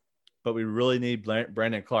 but we really need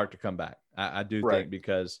Brandon Clark to come back. I do Right. think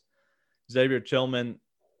because Xavier Tillman,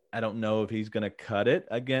 I don't know if he's going to cut it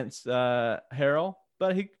against Harrell,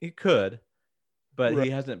 but he could. But Right.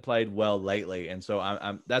 he hasn't played well lately, and so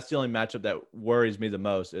I'm that's the only matchup that worries me the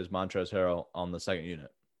most is Montrezl Harrell on the second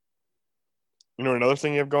unit. You know, another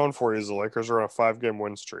thing you have going for you is the Lakers are on a 5-game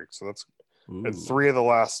win streak. So that's and Ooh. 3 of the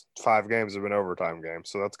last 5 games have been overtime games.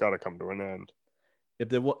 So that's got to come to an end. If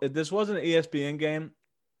this wasn't an ESPN game,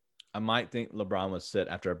 I might think LeBron would sit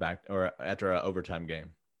after after an overtime game.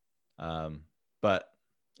 But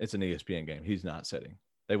it's an ESPN game. He's not sitting.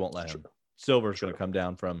 They won't let him. Silver's going to come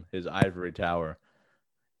down from his ivory tower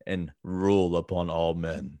and rule upon all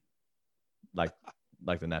men, like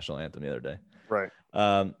the national anthem the other day. Right.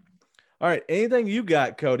 All right. Anything you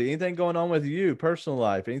got, Cody? Anything going on with you, personal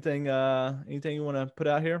life? Anything you want to put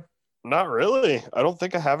out here? Not really. I don't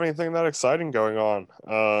think I have anything that exciting going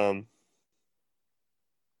on.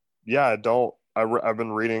 Yeah, I don't. I've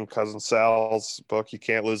been reading Cousin Sal's book, You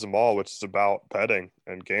Can't Lose Them All, which is about betting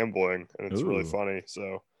and gambling, and it's really Ooh. funny.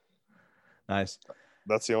 So Nice.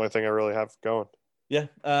 that's the only thing I really have going. Yeah.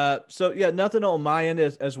 So yeah, nothing on my end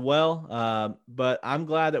as well. But I'm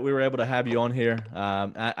glad that we were able to have you on here.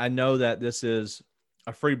 I know that this is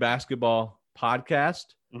a free basketball podcast,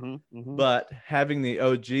 but having the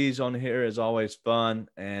OGs on here is always fun,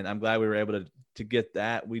 and I'm glad we were able to get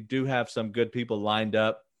that. We do have some good people lined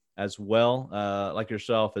up as well, like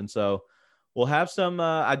yourself, and so we'll have some.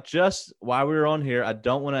 While we were on here, I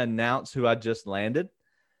don't want to announce who I just landed.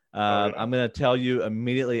 I'm going to tell you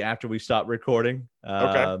immediately after we stop recording.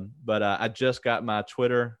 Okay. But I just got my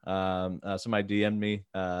Twitter. Somebody DM'd me,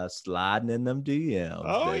 sliding in them DMs.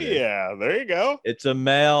 Oh, baby. yeah. There you go. It's a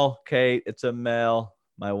male, Kate. It's a male.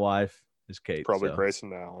 My wife is Kate. Probably so.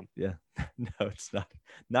 Grayson Allen. Yeah. No, it's not.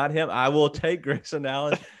 Not him. I will take Grayson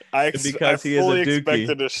Allen because he is a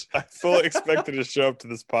dookie. I fully expected to show up to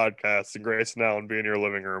this podcast and Grayson Allen be in your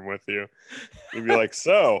living room with you. You'd be like,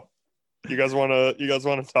 so... You guys want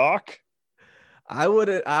to talk? I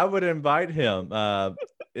would invite him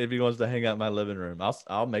if he wants to hang out in my living room.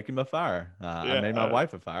 I'll make him a fire. I made my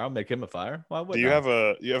wife a fire. I'll make him a fire. Why would you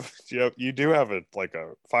do have a like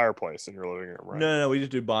a fireplace in your living room, right? No, we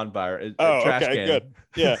just do bonfire. Trash can. Good.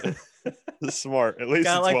 Yeah. Smart. At least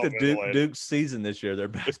kind of like the Duke season this year, their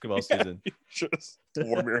basketball season. Just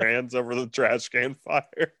warm your hands over the trash can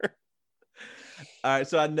fire. All right,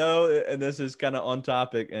 so I know, and this is kind of on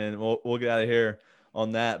topic, and we'll get out of here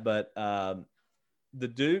on that. But the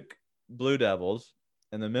Duke Blue Devils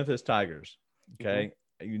and the Memphis Tigers. Okay,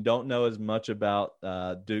 you don't know as much about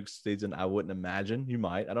Duke's season. I wouldn't imagine. You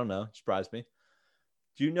might. I don't know. Surprise me.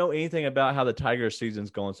 Do you know anything about how the Tigers'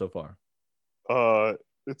 season's going so far?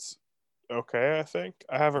 It's okay. I think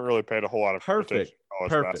I haven't really paid a whole lot of attention to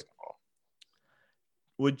college basketball.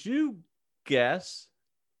 Would you guess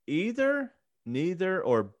either, neither,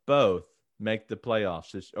 or both make the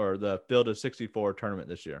playoffs or the Field of 64 tournament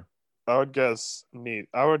this year? I would guess neat.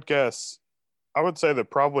 I would say that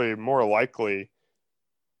probably more likely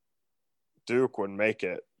Duke would make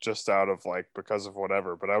it just out of because of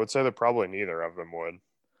whatever, but I would say that probably neither of them would.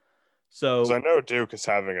 So because I know Duke is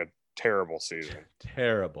having a terrible season.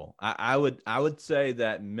 Terrible. I would say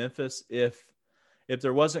that Memphis, if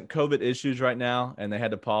there wasn't COVID issues right now and they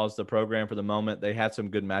had to pause the program for the moment, they had some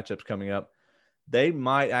good matchups coming up. They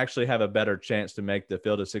might actually have a better chance to make the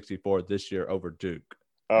Field of 64 this year over Duke.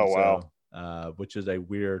 Oh, wow. Which is a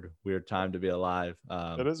weird time to be alive.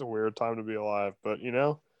 It is a weird time to be alive, but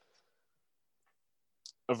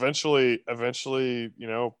eventually,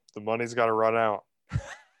 the money's got to run out.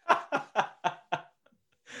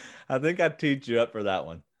 I think I teed you up for that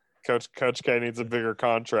one. Coach K needs a bigger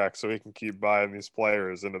contract so he can keep buying these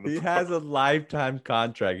players into the. He has a lifetime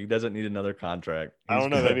contract. He doesn't need another contract. I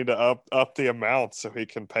don't know. Good. They need to up the amount so he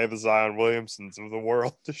can pay the Zion Williamsons of the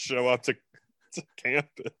world to show up to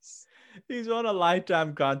campus. He's on a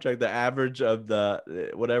lifetime contract. The average of the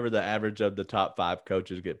average of the top 5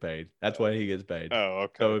 coaches get paid. That's what he gets paid. Oh,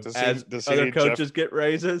 okay. So does other coaches get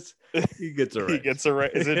raises, he gets a raise. He gets a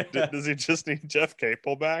raise. Does he just need Jeff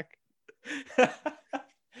Capel back?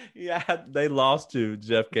 Yeah, they lost to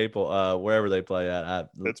Jeff Capel wherever they play at.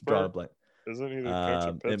 Drawing a blank. Isn't he the coach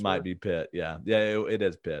of Pittsburgh? It might be Pitt. Yeah, it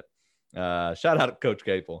is Pitt. Shout out to Coach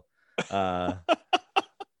Capel.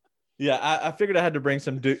 Yeah, I figured I had to bring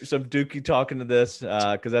some Dookie talk into this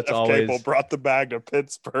because that's Jeff always. Capel brought the bag to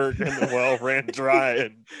Pittsburgh and the well ran dry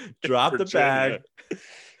and dropped the bag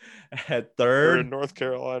at third in North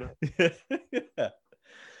Carolina. Yeah.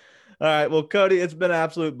 All right, well, Cody, it's been an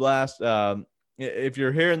absolute blast. If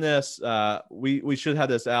you're hearing this, we should have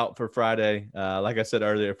this out for Friday. Like I said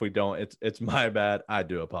earlier, if we don't, it's my bad. I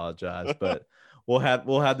do apologize, but we'll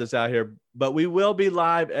have this out here. But we will be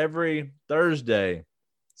live every Thursday.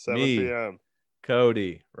 7 p.m.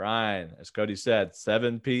 Cody, Ryan, as Cody said,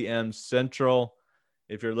 7 p.m. Central.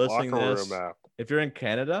 If you're listening to this, if you're in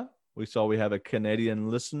Canada, we have a Canadian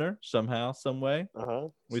listener somehow, some way.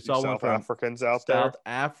 We saw South one from Africans out there. South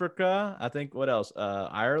Africa. I think what else?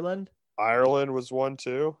 Ireland. Ireland was one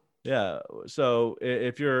too. Yeah. So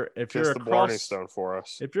if you're the Blarney Stone for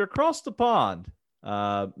us, if you're across the pond,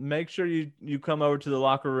 make sure you come over to the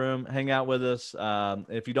locker room, hang out with us.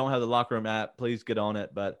 If you don't have the locker room app, please get on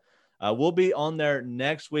it. But we'll be on there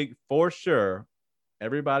next week for sure.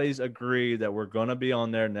 Everybody's agreed that we're going to be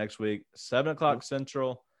on there next week, 7:00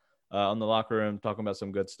 Central, on the locker room, talking about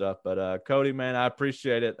some good stuff. But Cody, man, I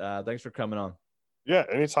appreciate it. Thanks for coming on. Yeah,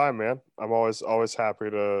 anytime, man. I'm always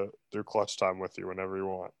happy to do clutch time with you whenever you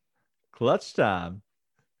want. Clutch time.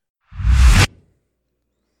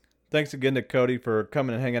 Thanks again to Cody for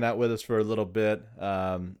coming and hanging out with us for a little bit.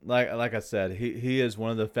 Like I said, he is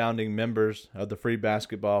one of the founding members of the Free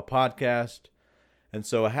Basketball Podcast. And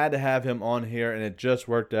so I had to have him on here, and it just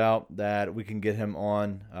worked out that we can get him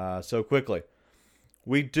on so quickly.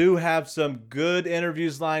 We do have some good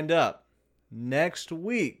interviews lined up next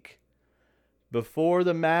week. Before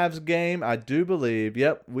the Mavs game, I do believe,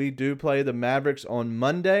 we do play the Mavericks on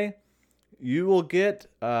Monday. You will get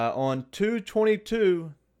on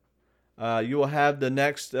 2/22, you will have the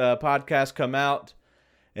next podcast come out,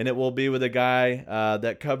 and it will be with a guy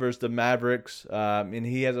that covers the Mavericks, and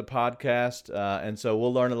he has a podcast, and so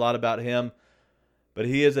we'll learn a lot about him. But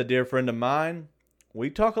he is a dear friend of mine. We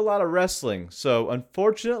talk a lot of wrestling, so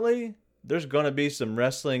unfortunately, there's going to be some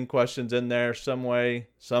wrestling questions in there some way,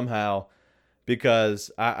 somehow, because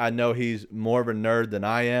I know he's more of a nerd than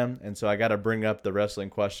I am, and so I got to bring up the wrestling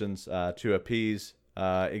questions to appease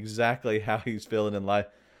exactly how he's feeling in life.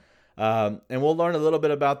 And we'll learn a little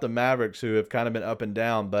bit about the Mavericks, who have kind of been up and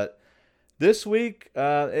down. But this week,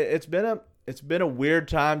 it's been a weird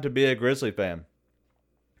time to be a Grizzly fan.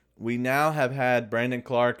 We now have had Brandon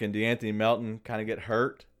Clark and DeAnthony Melton kind of get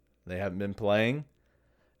hurt. They haven't been playing.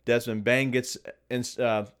 Desmond Bane gets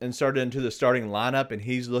inserted into the starting lineup, and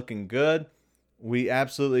he's looking good. We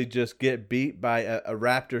absolutely just get beat by a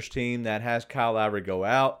Raptors team that has Kyle Lowry go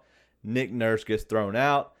out. Nick Nurse gets thrown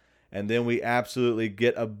out. And then we absolutely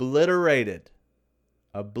get obliterated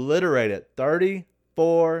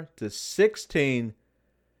 34-16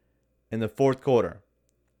 in the fourth quarter.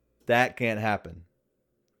 That can't happen.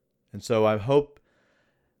 And so I hope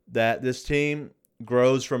that this team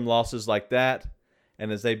grows from losses like that.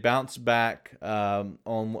 And as they bounce back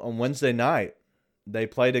on Wednesday night, they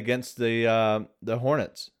played against the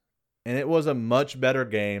Hornets. And it was a much better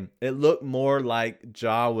game. It looked more like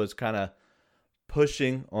Ja was kind of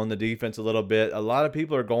pushing on the defense a little bit. A lot of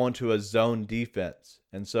people are going to a zone defense.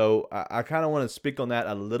 And so I kind of want to speak on that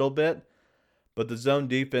a little bit. But the zone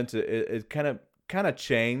defense, it kind of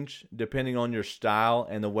change depending on your style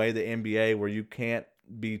and the way the NBA, where you can't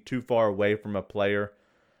be too far away from a player.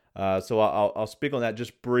 So I'll speak on that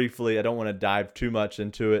just briefly. I don't want to dive too much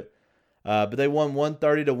into it. But they won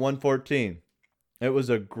 130-114. It was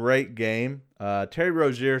a great game. Terry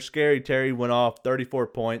Rozier, Scary Terry, went off 34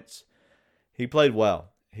 points. He played well.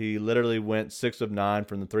 He literally went 6 of 9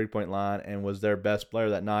 from the three-point line and was their best player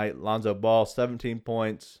that night. Lonzo Ball, 17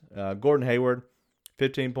 points. Gordon Hayward,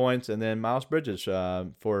 15 points. And then Miles Bridges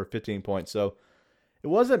for 15 points. So it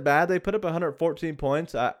wasn't bad. They put up 114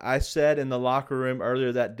 points. I said in the locker room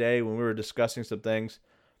earlier that day when we were discussing some things,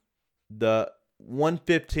 the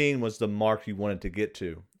 115 was the mark you wanted to get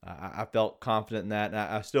to. I felt confident in that, and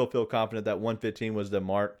I still feel confident that 115 was the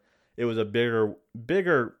mark. It was a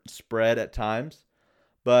bigger spread at times.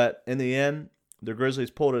 But in the end, the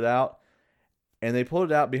Grizzlies pulled it out, and they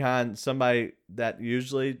pulled it out behind somebody that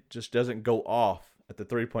usually just doesn't go off at the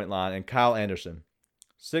three-point line, and Kyle Anderson.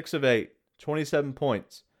 6 of 8, 27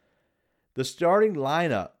 points. The starting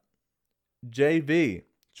lineup, JV,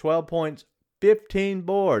 12 points, 15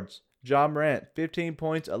 boards. Ja Morant, 15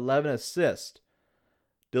 points, 11 assists.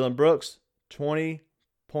 Dillon Brooks, 20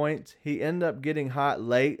 points. He ended up getting hot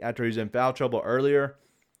late after he was in foul trouble earlier.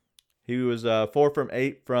 He was 4 from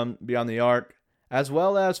 8 from beyond the arc, as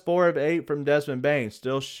well as 4 of 8 from Desmond Bane.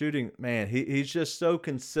 Still shooting. Man, he's just so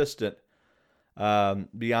consistent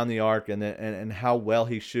beyond the arc and how well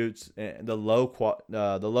he shoots. And the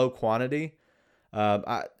low quantity.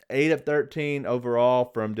 8 of 13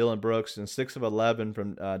 overall from Dillon Brooks and 6 of 11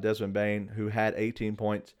 from Desmond Bane, who had 18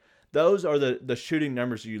 points. Those are the shooting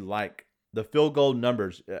numbers you like. The field goal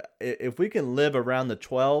numbers. If we can live around the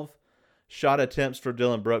 12 shot attempts for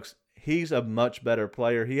Dillon Brooks, he's a much better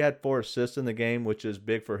player. He had 4 assists in the game, which is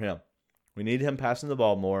big for him. We need him passing the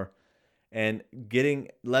ball more and letting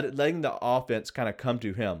the offense kind of come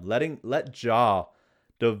to him. Let Ja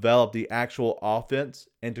develop the actual offense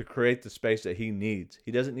and to create the space that he needs.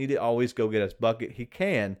 He doesn't need to always go get his bucket. He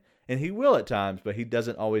can, and he will at times, but he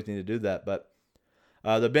doesn't always need to do that. But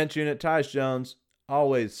the bench unit, Tyus Jones,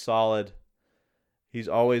 always solid. He's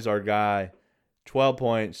always our guy. 12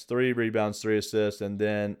 points, 3 rebounds, 3 assists. And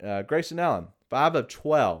then Grayson Allen, 5 of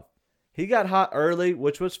 12. He got hot early,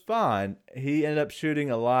 which was fine. He ended up shooting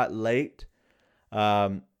a lot late,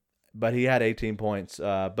 but he had 18 points.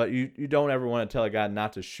 But you don't ever want to tell a guy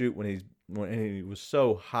not to shoot when he was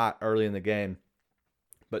so hot early in the game.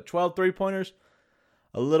 But 12 three-pointers,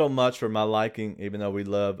 a little much for my liking, even though we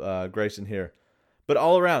love Grayson here. But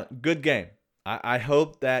all around, good game. I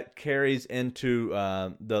hope that carries into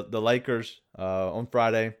the Lakers on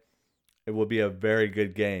Friday. It will be a very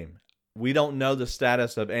good game. We don't know the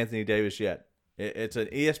status of Anthony Davis yet. It's an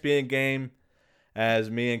ESPN game,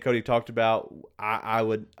 as me and Cody talked about. I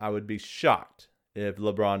would be shocked if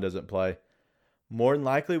LeBron doesn't play. More than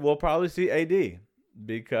likely, we'll probably see AD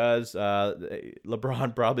because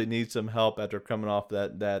LeBron probably needs some help after coming off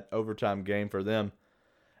that overtime game for them.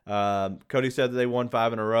 Cody said that they won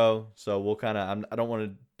 5 in a row, so we'll I don't want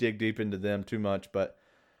to dig deep into them too much, but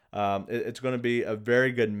it's going to be a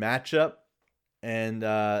very good matchup. And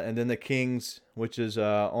then the Kings, which is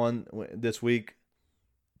on this week,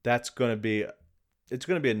 it's going to be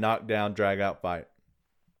a knockdown, drag-out fight.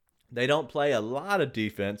 They don't play a lot of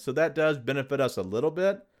defense, so that does benefit us a little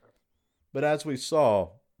bit. But as we saw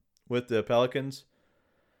with the Pelicans,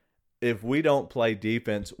 if we don't play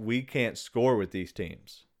defense, we can't score with these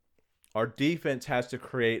teams. Our defense has to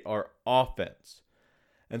create our offense.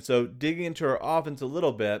 And so digging into our offense a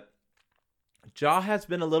little bit, Ja has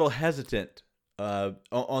been a little hesitant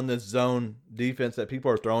on the zone defense that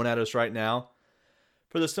people are throwing at us right now,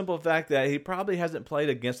 for the simple fact that he probably hasn't played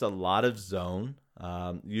against a lot of zone.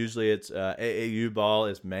 Usually it's AAU ball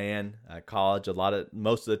is man. College,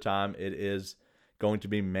 most of the time it is going to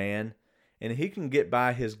be man, and he can get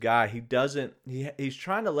by his guy. He's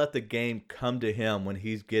trying to let the game come to him when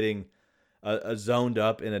he's getting a zoned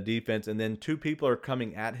up in a defense, and then 2 people are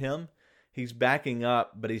coming at him. He's backing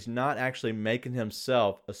up, but he's not actually making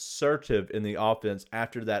himself assertive in the offense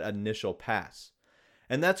after that initial pass.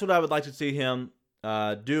 And that's what I would like to see him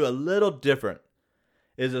do a little different,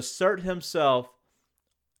 is assert himself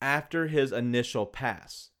after his initial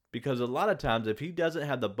pass. Because a lot of times if he doesn't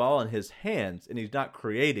have the ball in his hands and he's not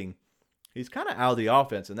creating, he's kind of out of the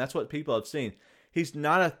offense, and that's what people have seen. He's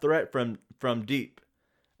not a threat from deep.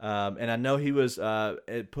 And I know he was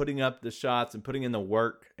putting up the shots and putting in the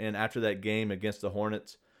work, and after that game against the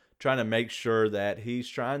Hornets, trying to make sure that he's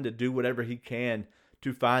trying to do whatever he can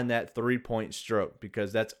to find that 3-point stroke,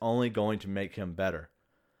 because that's only going to make him better.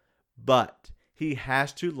 But he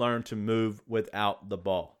has to learn to move without the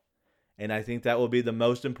ball. And I think that will be the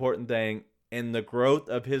most important thing in the growth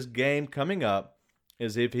of his game coming up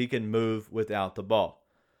is if he can move without the ball.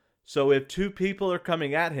 So if two people are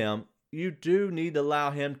coming at him, you do need to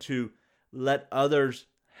allow him to let others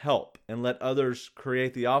help and let others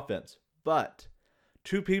create the offense. But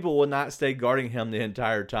two people will not stay guarding him the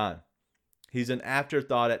entire time. He's an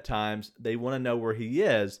afterthought at times. They want to know where he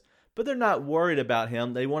is, but they're not worried about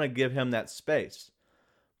him. They want to give him that space.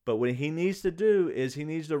 But what he needs to do is he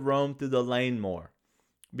needs to roam through the lane more.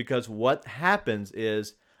 Because what happens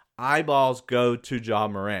is eyeballs go to Ja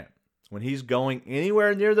Morant. When he's going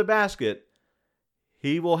anywhere near the basket,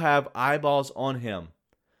 he will have eyeballs on him.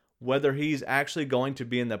 Whether he's actually going to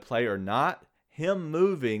be in the play or not, him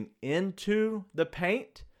moving into the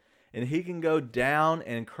paint, and he can go down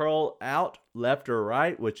and curl out left or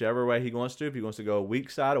right, whichever way he wants to. If he wants to go a weak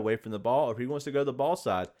side away from the ball, or if he wants to go the ball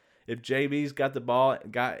side. If JB's got the ball,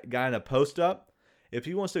 guy in a post up, if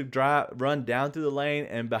he wants to run down through the lane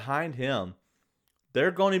and behind him,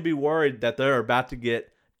 they're going to be worried that they're about to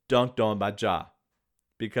get dunked on by Ja.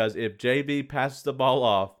 Because if JB passes the ball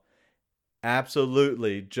off,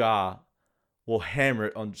 absolutely Ja will hammer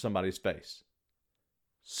it on somebody's face.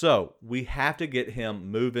 So we have to get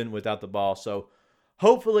him moving without the ball. So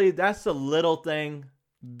hopefully that's the little thing,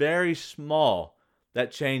 very small,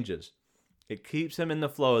 that changes. It keeps him in the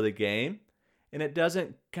flow of the game, and it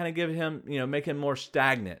doesn't kind of give him, make him more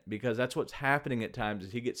stagnant, because that's what's happening at times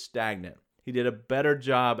is he gets stagnant. He did a better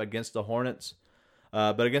job against the Hornets,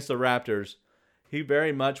 but against the Raptors, he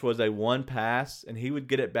very much was a one pass, and he would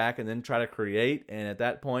get it back and then try to create. And at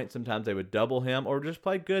that point, sometimes they would double him or just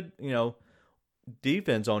play good,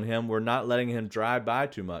 defense on him. We're not letting him drive by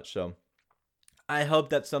too much. So I hope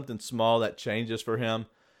that's something small that changes for him.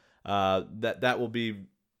 That will be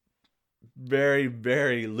very,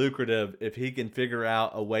 very lucrative if he can figure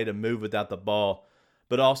out a way to move without the ball,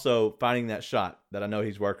 but also finding that shot that I know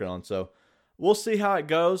he's working on. So we'll see how it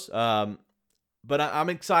goes. But I'm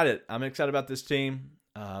excited. I'm excited about this team.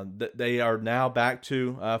 They are now back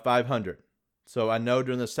to 500. So I know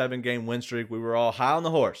during the 7-game win streak, we were all high on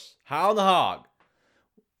the horse, high on the hog.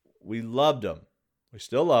 We loved them. We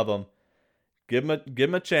still love them. Give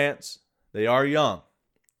them a chance. They are young.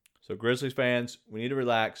 So Grizzlies fans, we need to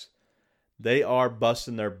relax. They are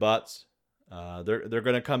busting their butts. They're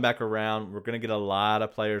going to come back around. We're going to get a lot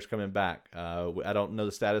of players coming back. I don't know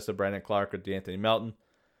the status of Brandon Clark or DeAnthony Melton.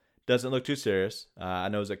 Doesn't look too serious. I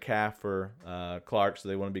know it's a calf for Clark, so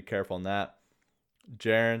they want to be careful on that.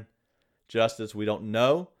 Jaren, Justice, we don't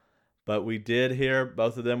know, but we did hear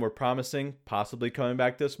both of them were promising, possibly coming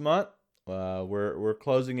back this month. We're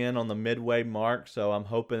closing in on the midway mark, so I'm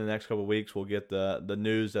hoping in the next couple of weeks we'll get the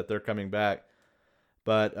news that they're coming back.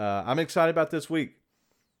 But I'm excited about this week.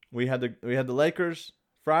 We had the Lakers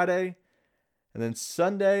Friday, and then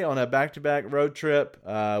Sunday on a back-to-back road trip,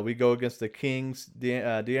 we go against the Kings.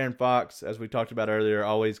 De'Aaron Fox, as we talked about earlier,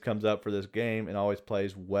 always comes up for this game and always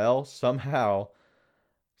plays well. Somehow,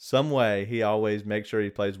 some way, he always makes sure he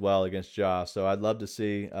plays well against Ja. So I'd love to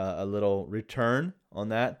see a little return on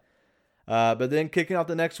that. But then kicking off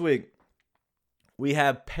the next week, we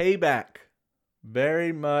have payback.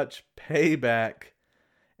 Very much payback.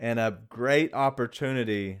 And a great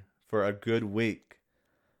opportunity for a good week.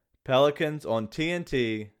 Pelicans on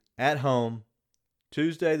TNT at home,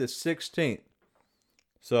 Tuesday the 16th.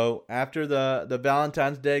 So after the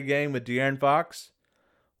Valentine's Day game with De'Aaron Fox,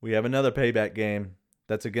 we have another payback game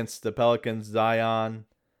that's against the Pelicans, Zion,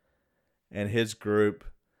 and his group.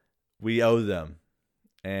 We owe them.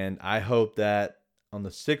 And I hope that on the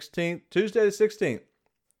 16th, Tuesday the 16th,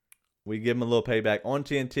 we give them a little payback on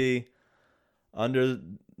TNT,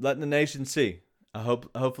 letting the nation see.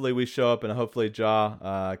 Hopefully we show up, and hopefully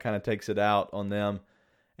Ja kind of takes it out on them,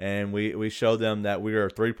 and we show them that we are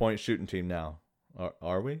a 3-point shooting team now.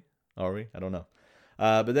 Are we? I don't know.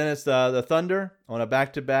 But then it's the Thunder on a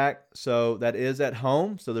back-to-back, so that is at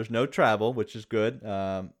home, so there's no travel, which is good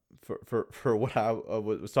for what I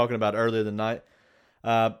was talking about earlier the night.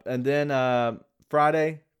 And then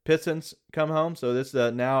Friday, Pistons come home, so this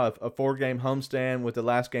is now a 4-game homestand with the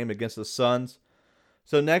last game against the Suns.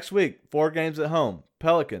 So next week, 4 games at home.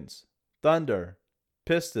 Pelicans, Thunder,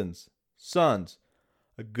 Pistons, Suns.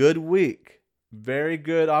 A good week. Very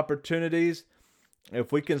good opportunities.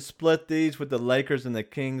 If we can split these with the Lakers and the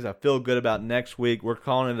Kings, I feel good about next week. We're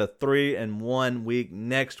calling it a 3-1 week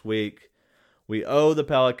next week. We owe the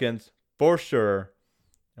Pelicans for sure,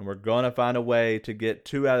 and we're going to find a way to get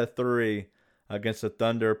 2 out of 3 against the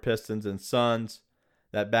Thunder, Pistons, and Suns.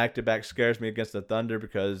 That back-to-back scares me against the Thunder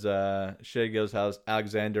because Shai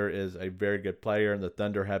Gilgeous-Alexander is a very good player, and the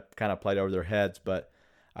Thunder have kind of played over their heads. But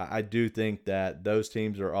I do think that those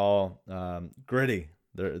teams are all gritty.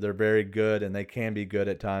 They're very good, and they can be good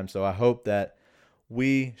at times. So I hope that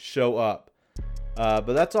we show up. But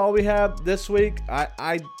that's all we have this week.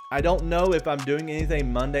 I don't know if I'm doing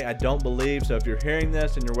anything Monday. I don't believe. So if you're hearing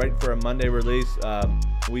this and you're waiting for a Monday release,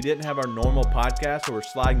 we didn't have our normal podcast, so we're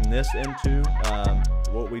sliding this into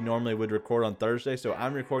what we normally would record on Thursday. So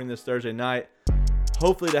I'm recording this Thursday night,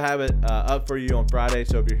 hopefully to have it up for you on Friday.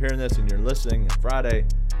 So if you're hearing this and you're listening on Friday,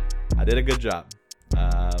 I did a good job.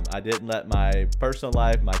 I didn't let my personal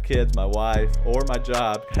life, my kids, my wife, or my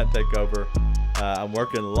job kind of take over. I'm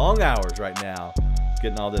working long hours right now,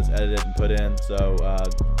 getting all this edited and put in. So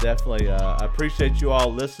definitely I appreciate you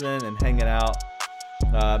all listening and hanging out.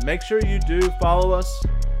 Make sure you do follow us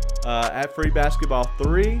at Free Basketball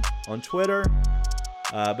 3 on Twitter,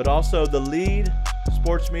 but also the Lead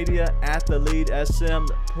Sports Media at the Lead SM,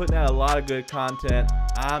 putting out a lot of good content.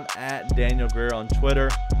 I'm at Daniel Greer on Twitter.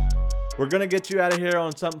 We're going to get you out of here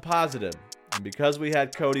on something positive. And because we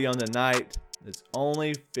had Cody on the night, it's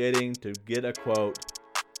only fitting to get a quote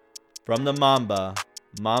from the Mamba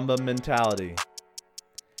mentality.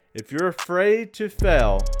 If you're afraid to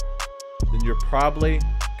fail, then you're probably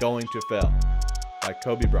going to fail. By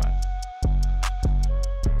Kobe Bryant.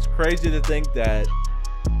 It's crazy to think that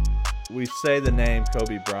we say the name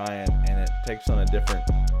Kobe Bryant and it takes on a different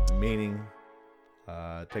meaning,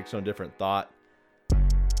 takes on a different thought.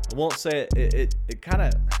 I won't say it kind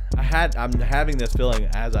of, I'm having this feeling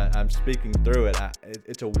as I'm speaking through it.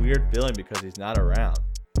 It's a weird feeling because he's not around.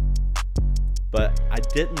 But I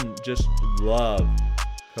didn't just love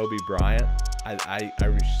Kobe Bryant. I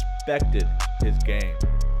respected his game.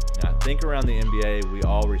 Now, I think around the NBA, we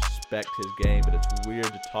all respect his game, but it's weird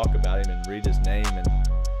to talk about him and read his name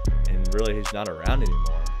and really he's not around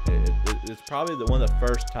anymore. It's probably one of the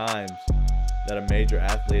first times that a major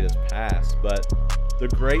athlete has passed. But the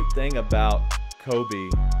great thing about Kobe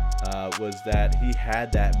was that he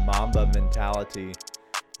had that Mamba mentality,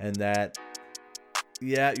 and that,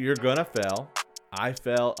 yeah, you're going to fail. I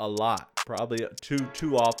fail a lot, probably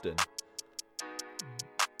too often.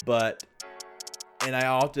 But, and I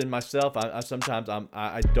often myself, I sometimes don't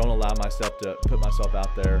allow myself to put myself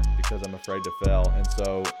out there because I'm afraid to fail. And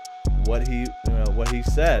so what he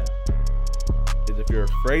said is, if you're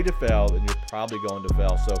afraid to fail, then you're probably going to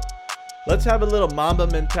fail. So let's have a little Mamba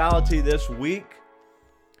mentality this week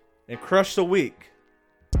and crush the week.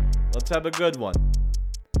 Let's have a good one.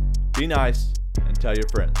 Be nice and tell your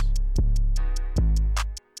friends.